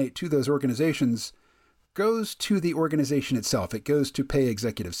donate to those organizations goes to the organization itself. It goes to pay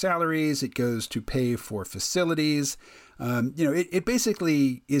executive salaries. It goes to pay for facilities. It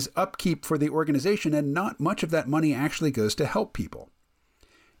basically is upkeep for the organization, and not much of that money actually goes to help people.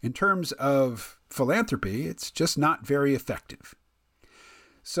 In terms of philanthropy, it's just not very effective.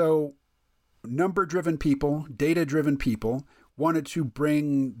 So number-driven people, data-driven people wanted to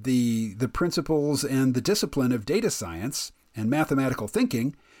bring the principles and the discipline of data science and mathematical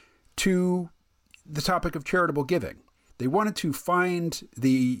thinking to the topic of charitable giving. They wanted to find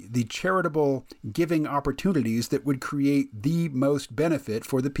the charitable giving opportunities that would create the most benefit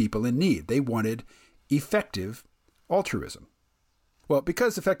for the people in need. They wanted effective altruism. Well,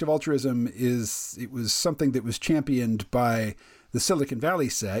 because effective altruism was something that was championed by the Silicon Valley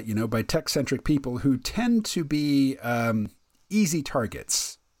set, by tech-centric people who tend to be easy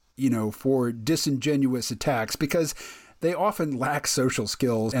targets, for disingenuous attacks, because they often lack social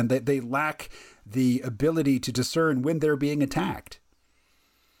skills and they lack the ability to discern when they're being attacked.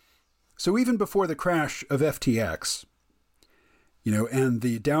 So even before the crash of FTX, and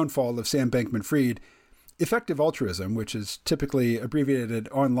the downfall of Sam Bankman-Fried, effective altruism, which is typically abbreviated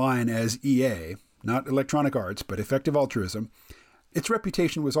online as EA, not Electronic Arts, but effective altruism, its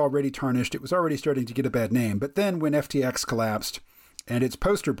reputation was already tarnished. It was already starting to get a bad name. But then when FTX collapsed and its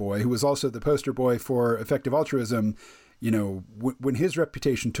poster boy, who was also the poster boy for effective altruism, when his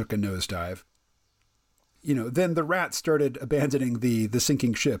reputation took a nosedive, then the rats started abandoning the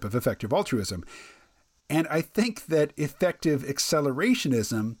sinking ship of effective altruism. And I think that effective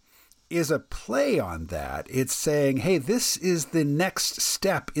accelerationism is a play on that. It's saying, hey, this is the next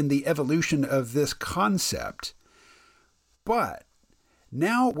step in the evolution of this concept. But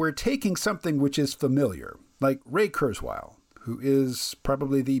now we're taking something which is familiar, like Ray Kurzweil, who is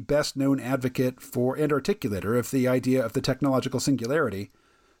probably the best known advocate for and articulator of the idea of the technological singularity.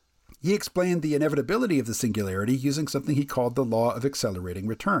 He explained the inevitability of the singularity using something he called the law of accelerating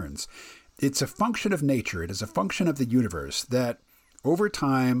returns. It's a function of nature. It is a function of the universe that over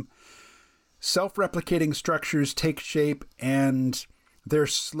time, self-replicating structures take shape, and they're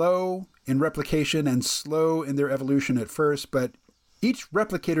slow in replication and slow in their evolution at first, but Each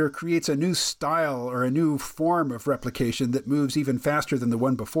replicator creates a new style or a new form of replication that moves even faster than the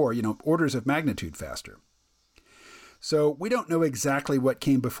one before, orders of magnitude faster. So we don't know exactly what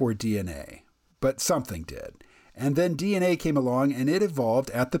came before DNA, but something did. And then DNA came along and it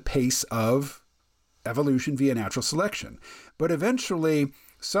evolved at the pace of evolution via natural selection. But eventually,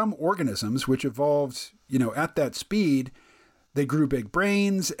 some organisms which evolved, at that speed, they grew big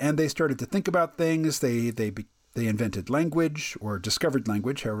brains and they started to think about things. They invented language or discovered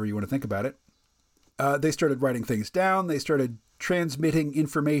language, however you want to think about it. They started writing things down. They started transmitting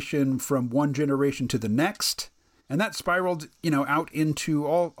information from one generation to the next. And that spiraled, out into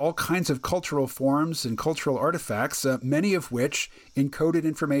all kinds of cultural forms and cultural artifacts, many of which encoded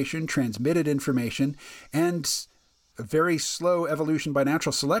information, transmitted information, and a very slow evolution by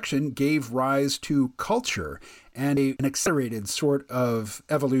natural selection gave rise to culture and an accelerated sort of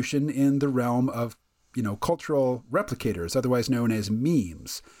evolution in the realm of, cultural replicators, otherwise known as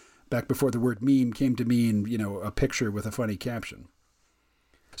memes, back before the word meme came to mean, a picture with a funny caption.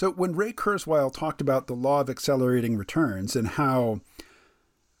 So when Ray Kurzweil talked about the law of accelerating returns and how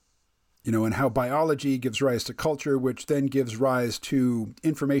biology gives rise to culture, which then gives rise to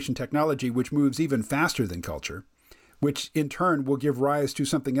information technology, which moves even faster than culture, which in turn will give rise to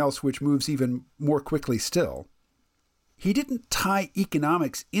something else which moves even more quickly still, he didn't tie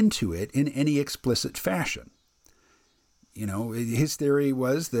economics into it in any explicit fashion. His theory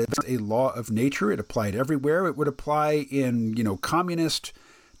was that a law of nature, it applied everywhere. It would apply in, communist,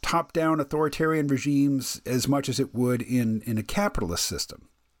 top-down authoritarian regimes as much as it would in a capitalist system.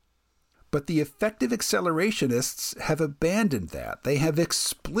 But the effective accelerationists have abandoned that. They have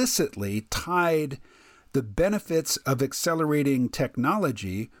explicitly tied the benefits of accelerating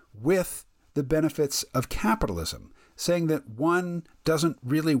technology with the benefits of capitalism, saying that one doesn't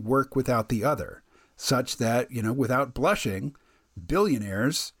really work without the other, such that, without blushing,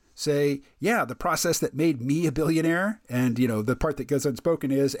 billionaires say, yeah, the process that made me a billionaire, and, the part that goes unspoken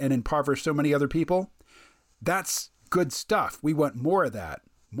is, and impoverished so many other people, that's good stuff. We want more of that,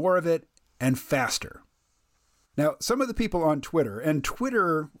 more of it, and faster. Now, some of the people on Twitter, and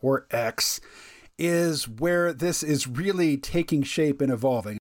Twitter, or X, is where this is really taking shape and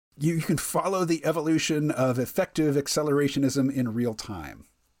evolving. You can follow the evolution of effective accelerationism in real time.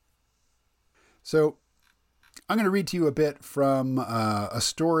 So I'm going to read to you a bit from a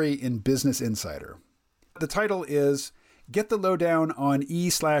story in Business Insider. The title is Get the Lowdown on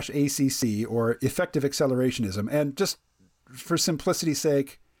E/ACC, or Effective Accelerationism. And just for simplicity's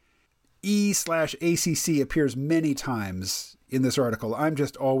sake, E/ACC appears many times in this article. I'm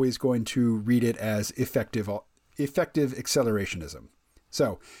just always going to read it as effective accelerationism.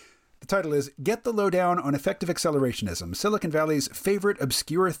 So the title is Get the Lowdown on Effective Accelerationism, Silicon Valley's favorite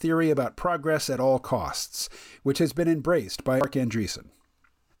obscure theory about progress at all costs, which has been embraced by Marc Andreessen.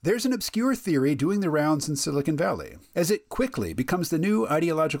 There's an obscure theory doing the rounds in Silicon Valley, as it quickly becomes the new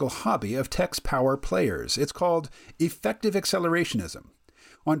ideological hobby of tech's power players. It's called effective accelerationism.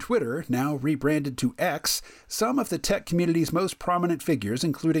 On Twitter, now rebranded to X, some of the tech community's most prominent figures,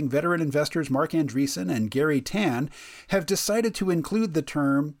 including veteran investors Marc Andreessen and Gary Tan, have decided to include the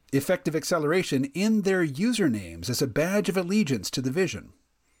term effective acceleration in their usernames as a badge of allegiance to the vision.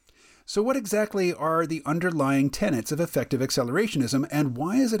 So what exactly are the underlying tenets of effective accelerationism, and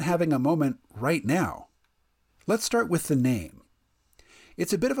why is it having a moment right now? Let's start with the name.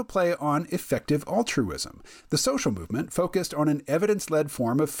 It's a bit of a play on effective altruism, the social movement focused on an evidence-led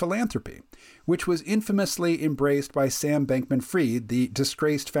form of philanthropy, which was infamously embraced by Sam Bankman-Fried, the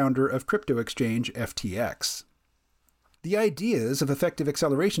disgraced founder of crypto exchange FTX. The ideas of effective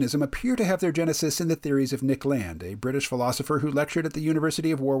accelerationism appear to have their genesis in the theories of Nick Land, a British philosopher who lectured at the University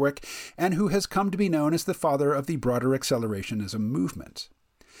of Warwick and who has come to be known as the father of the broader accelerationism movement.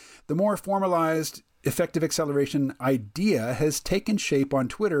 The more formalized effective acceleration idea has taken shape on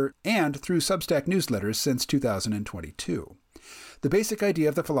Twitter and through Substack newsletters since 2022. The basic idea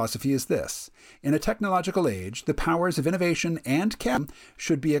of the philosophy is this: in a technological age, the powers of innovation and capital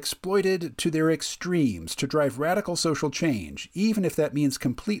should be exploited to their extremes to drive radical social change, even if that means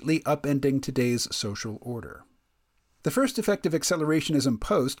completely upending today's social order. The first effective accelerationism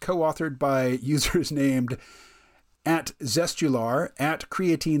post, co-authored by users named @Zestular,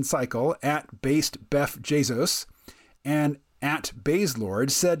 @CreatineCycle, @BasedBefJesus, and @Baselord,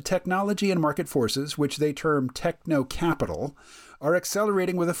 said technology and market forces, which they term techno-capital, are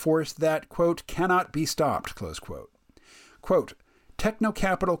accelerating with a force that, quote, cannot be stopped, close quote. Quote,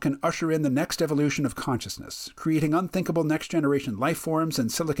 techno-capital can usher in the next evolution of consciousness, creating unthinkable next-generation life forms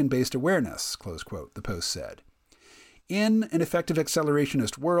and silicon-based awareness, close quote, the post said. In an effective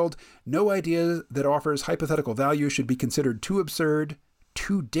accelerationist world, no idea that offers hypothetical value should be considered too absurd,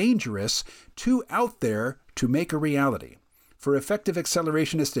 too dangerous, too out there to make a reality. For effective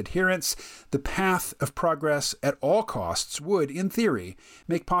accelerationist adherents, the path of progress at all costs would, in theory,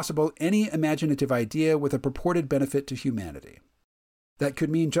 make possible any imaginative idea with a purported benefit to humanity. That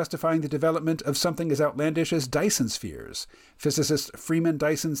could mean justifying the development of something as outlandish as Dyson spheres, physicist Freeman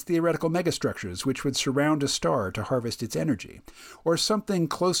Dyson's theoretical megastructures which would surround a star to harvest its energy, or something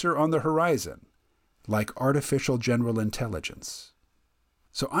closer on the horizon, like artificial general intelligence.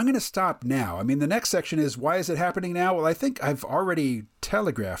 So I'm going to stop now. I mean, the next section is, why is it happening now? Well, I think I've already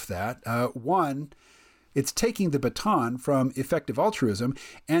telegraphed that. One, it's taking the baton from effective altruism,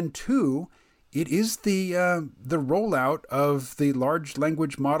 and two, it is the rollout of the large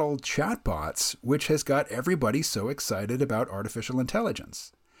language model chatbots, which has got everybody so excited about artificial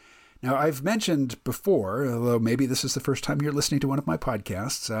intelligence. Now, I've mentioned before, although maybe this is the first time you're listening to one of my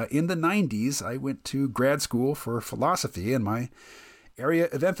podcasts, in the 90s, I went to grad school for philosophy, and my area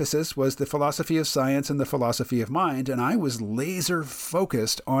of emphasis was the philosophy of science and the philosophy of mind, and I was laser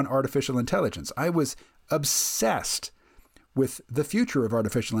focused on artificial intelligence. I was obsessed with the future of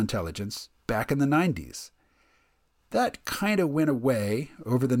artificial intelligence back in the 90s. That kind of went away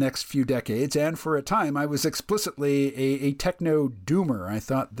over the next few decades, and for a time I was explicitly a techno-doomer. I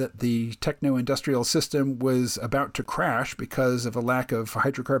thought that the techno-industrial system was about to crash because of a lack of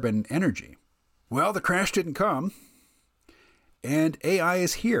hydrocarbon energy. Well, the crash didn't come, and AI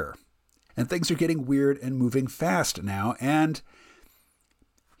is here, and things are getting weird and moving fast now, and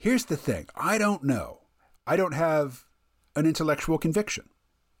here's the thing. I don't know. I don't have an intellectual conviction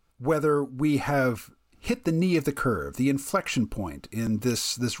whether we have hit the knee of the curve, the inflection point in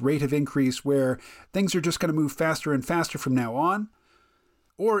this rate of increase where things are just going to move faster and faster from now on,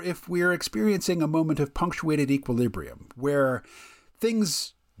 or if we're experiencing a moment of punctuated equilibrium where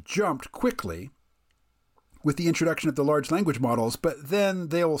things jumped quickly with the introduction of the large language models, but then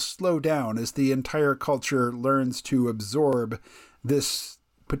they'll slow down as the entire culture learns to absorb this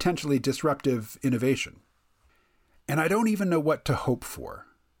potentially disruptive innovation. And I don't even know what to hope for.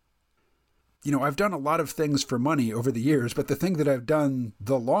 You know, I've done a lot of things for money over the years, but the thing that I've done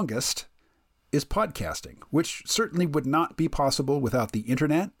the longest is podcasting, which certainly would not be possible without the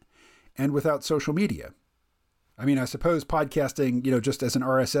internet and without social media. I mean, I suppose podcasting, just as an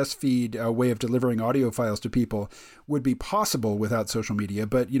RSS feed, a way of delivering audio files to people, would be possible without social media.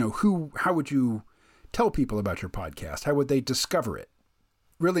 But, how would you tell people about your podcast? How would they discover it?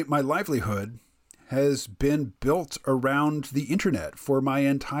 Really, my livelihood has been built around the internet for my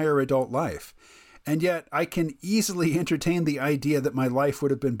entire adult life. And yet I can easily entertain the idea that my life would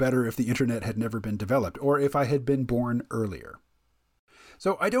have been better if the internet had never been developed, or if I had been born earlier.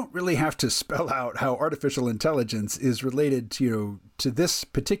 So I don't really have to spell out how artificial intelligence is related to this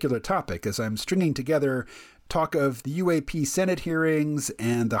particular topic, as I'm stringing together talk of the UAP Senate hearings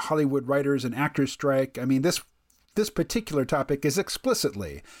and the Hollywood writers and actors strike. I mean, this particular topic is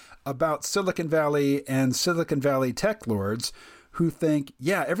explicitly about Silicon Valley and Silicon Valley tech lords who think,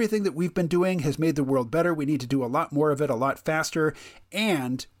 yeah, everything that we've been doing has made the world better. We need to do a lot more of it a lot faster.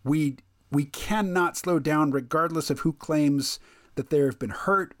 And we cannot slow down regardless of who claims that there have been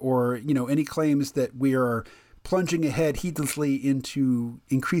hurt or, any claims that we are plunging ahead heedlessly into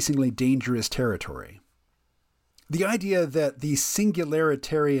increasingly dangerous territory. The idea that the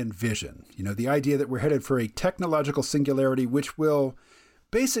singularitarian vision, the idea that we're headed for a technological singularity which will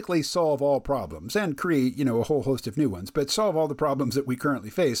basically solve all problems and create, a whole host of new ones, but solve all the problems that we currently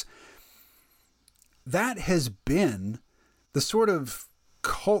face, that has been the sort of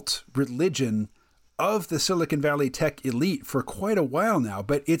cult religion of the Silicon Valley tech elite for quite a while now,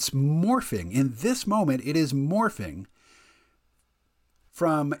 but it's morphing. In this moment, it is morphing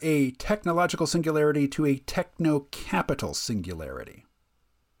from a technological singularity to a techno-capital singularity.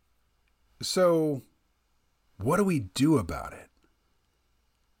 So, what do we do about it?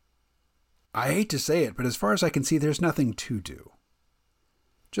 I hate to say it, but as far as I can see, there's nothing to do.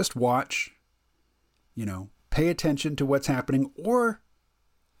 Just watch, pay attention to what's happening, or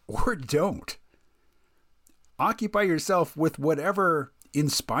don't. Occupy yourself with whatever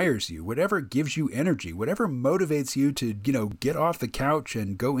inspires you, whatever gives you energy, whatever motivates you to, get off the couch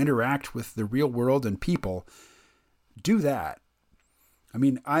and go interact with the real world and people. Do that. I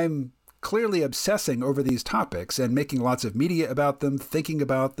mean, I'm clearly obsessing over these topics and making lots of media about them, thinking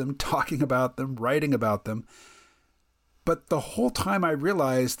about them, talking about them, writing about them. But the whole time I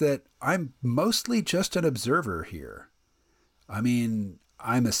realized that I'm mostly just an observer here. I mean,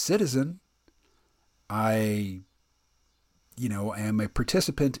 I'm a citizen. I am a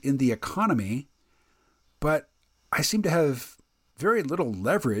participant in the economy, but I seem to have very little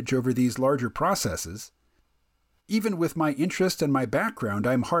leverage over these larger processes. Even with my interest and my background,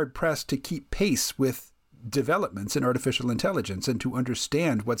 I'm hard-pressed to keep pace with developments in artificial intelligence and to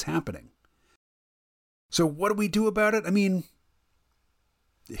understand what's happening. So what do we do about it? I mean,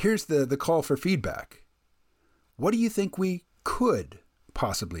 here's the call for feedback. What do you think we could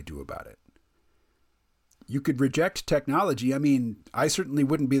possibly do about it? You could reject technology. I mean, I certainly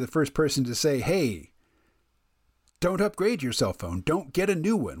wouldn't be the first person to say, hey, don't upgrade your cell phone. Don't get a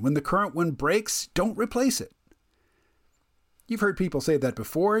new one. When the current one breaks, don't replace it. You've heard people say that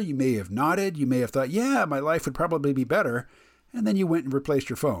before. You may have nodded. You may have thought, yeah, my life would probably be better. And then you went and replaced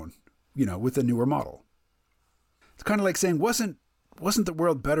your phone, with a newer model. It's kind of like saying, wasn't the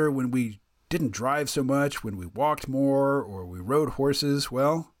world better when we didn't drive so much, when we walked more, or we rode horses?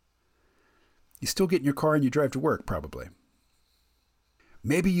 Well, you still get in your car and you drive to work, probably.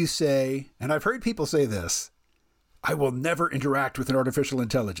 Maybe you say, and I've heard people say this, I will never interact with an artificial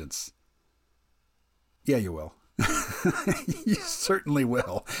intelligence. Yeah, you will. You certainly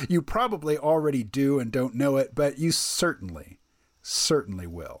will. You probably already do and don't know it, but you certainly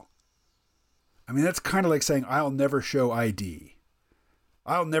will. I mean, that's kind of like saying, I'll never show ID.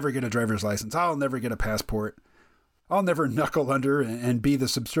 I'll never get a driver's license. I'll never get a passport. I'll never knuckle under and be the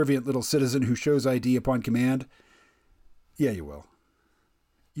subservient little citizen who shows ID upon command. Yeah, you will.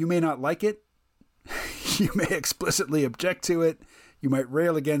 You may not like it. You may explicitly object to it. You might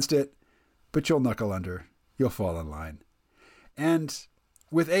rail against it, but you'll knuckle under. You'll fall in line. And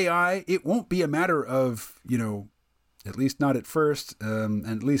with AI, it won't be a matter of, at least not at first, and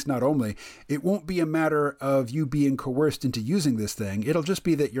at least not only, it won't be a matter of you being coerced into using this thing. It'll just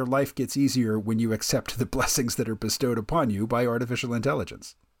be that your life gets easier when you accept the blessings that are bestowed upon you by artificial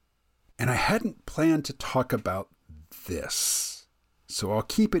intelligence. And I hadn't planned to talk about this, so I'll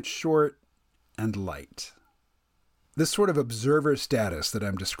keep it short and light. This sort of observer status that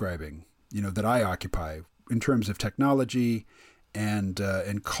I'm describing, that I occupy in terms of technology and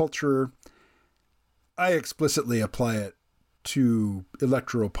culture, I explicitly apply it to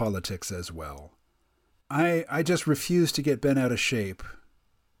electoral politics as well. I just refuse to get bent out of shape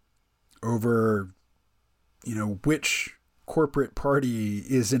over, which corporate party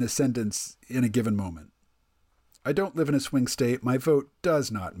is in ascendance in a given moment. I don't live in a swing state. My vote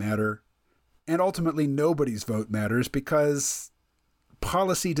does not matter. And ultimately, nobody's vote matters because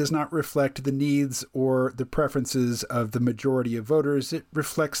policy does not reflect the needs or the preferences of the majority of voters. It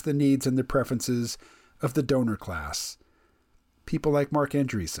reflects the needs and the preferences of the donor class. People like Mark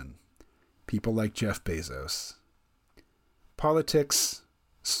Andreessen. People like Jeff Bezos. Politics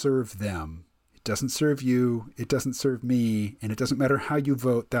serve them. It doesn't serve you. It doesn't serve me. And it doesn't matter how you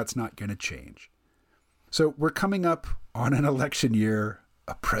vote. That's not going to change. So we're coming up on an election year,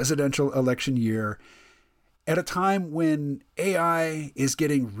 a presidential election year, at a time when AI is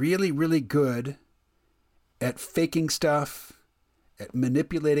getting really, really good at faking stuff, at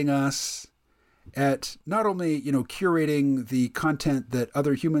manipulating us, at not only, curating the content that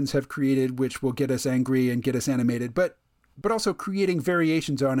other humans have created, which will get us angry and get us animated, but also creating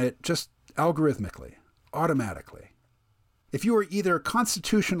variations on it just algorithmically, automatically. If you are either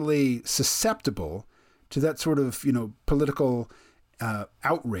constitutionally susceptible to that sort of, political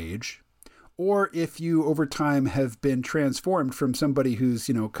outrage, or if you over time have been transformed from somebody who's,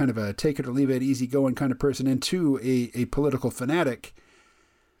 kind of a take it or leave it, easygoing kind of person into a political fanatic,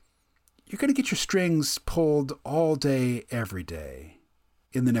 you're going to get your strings pulled all day, every day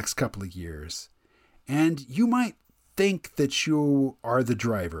in the next couple of years. And you might think that you are the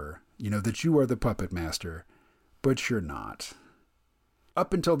driver, that you are the puppet master, but you're not.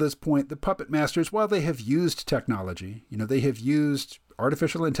 Up until this point, the puppet masters, while they have used technology, they have used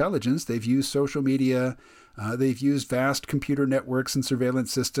artificial intelligence, they've used social media, they've used vast computer networks and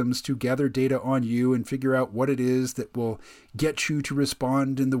surveillance systems to gather data on you and figure out what it is that will get you to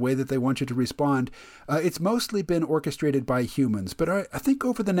respond in the way that they want you to respond. It's mostly been orchestrated by humans, but I think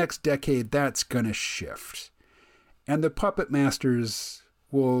over the next decade, that's going to shift. And the puppet masters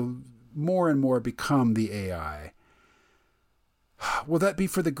will more and more become the AI. Will that be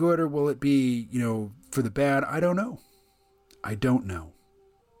for the good or will it be, for the bad? I don't know.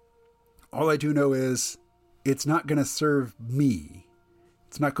 All I do know is it's not going to serve me.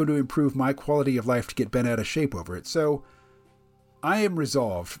 It's not going to improve my quality of life to get bent out of shape over it. So I am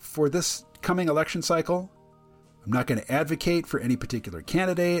resolved for this coming election cycle. I'm not going to advocate for any particular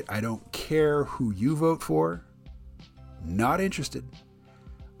candidate. I don't care who you vote for. Not interested.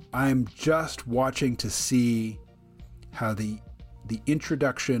 I'm just watching to see how the the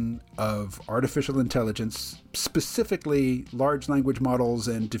introduction of artificial intelligence, specifically large language models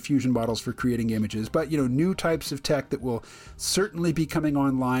and diffusion models for creating images, but, new types of tech that will certainly be coming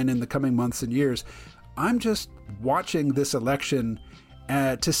online in the coming months and years. I'm just watching this election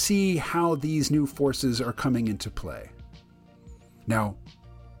to see how these new forces are coming into play. Now,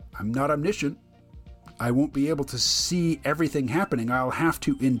 I'm not omniscient. I won't be able to see everything happening. I'll have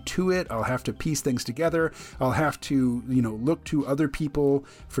to intuit. I'll have to piece things together. I'll have to, look to other people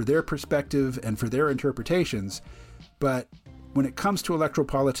for their perspective and for their interpretations. But when it comes to electoral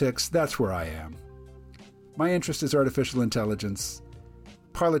politics, that's where I am. My interest is artificial intelligence.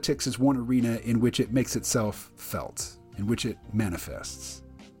 Politics is one arena in which it makes itself felt, in which it manifests.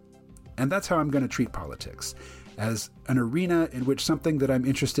 And that's how I'm going to treat politics, as an arena in which something that I'm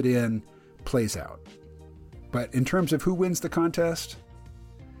interested in plays out. But in terms of who wins the contest,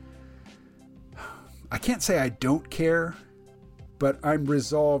 I can't say I don't care, but I'm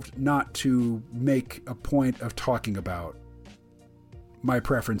resolved not to make a point of talking about my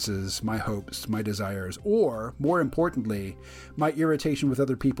preferences, my hopes, my desires, or, more importantly, my irritation with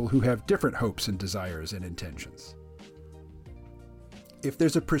other people who have different hopes and desires and intentions. If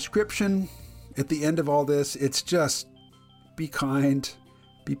there's a prescription at the end of all this, it's just be kind,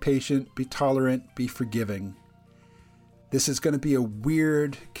 be patient, be tolerant, be forgiving. This is going to be a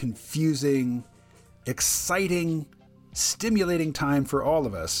weird, confusing, exciting, stimulating time for all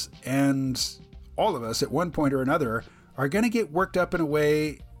of us. And all of us, at one point or another, are going to get worked up in a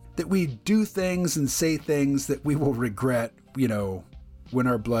way that we do things and say things that we will regret, when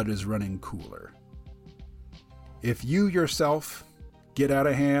our blood is running cooler. If you yourself get out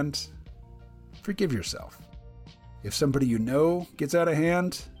of hand, forgive yourself. If somebody you know gets out of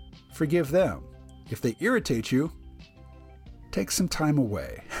hand, forgive them. If they irritate you, take some time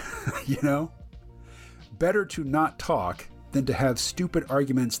away. Better to not talk than to have stupid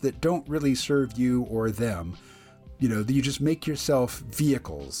arguments that don't really serve you or them. That you just make yourself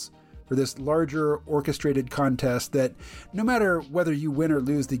vehicles for this larger orchestrated contest that no matter whether you win or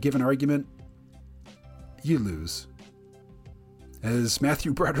lose the given argument, you lose. As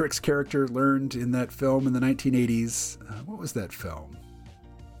Matthew Broderick's character learned in that film in the 1980s, what was that film?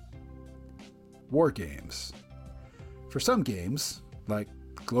 War Games. For some games, like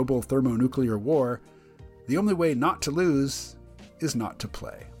global thermonuclear war, the only way not to lose is not to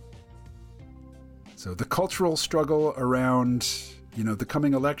play. So the cultural struggle around, the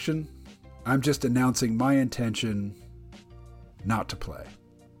coming election, I'm just announcing my intention not to play.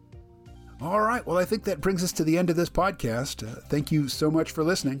 All right, well, I think that brings us to the end of this podcast. Thank you so much for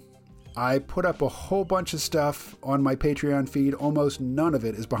listening. I put up a whole bunch of stuff on my Patreon feed. Almost none of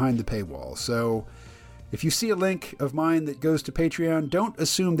it is behind the paywall. So if you see a link of mine that goes to Patreon, don't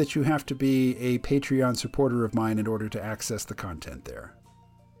assume that you have to be a Patreon supporter of mine in order to access the content there.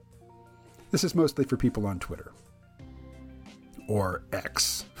 This is mostly for people on Twitter. Or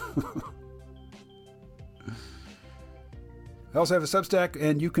X. I also have a Substack,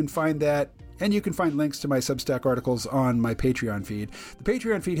 and you can find that, and you can find links to my Substack articles on my Patreon feed. The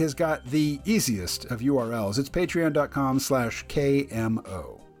Patreon feed has got the easiest of URLs. It's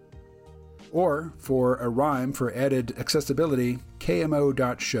patreon.com/KMO. Or, for a rhyme for added accessibility,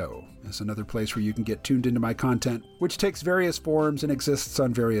 KMO.show is another place where you can get tuned into my content, which takes various forms and exists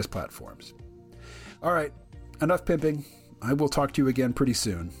on various platforms. All right, enough pimping. I will talk to you again pretty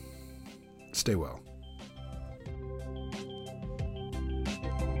soon. Stay well.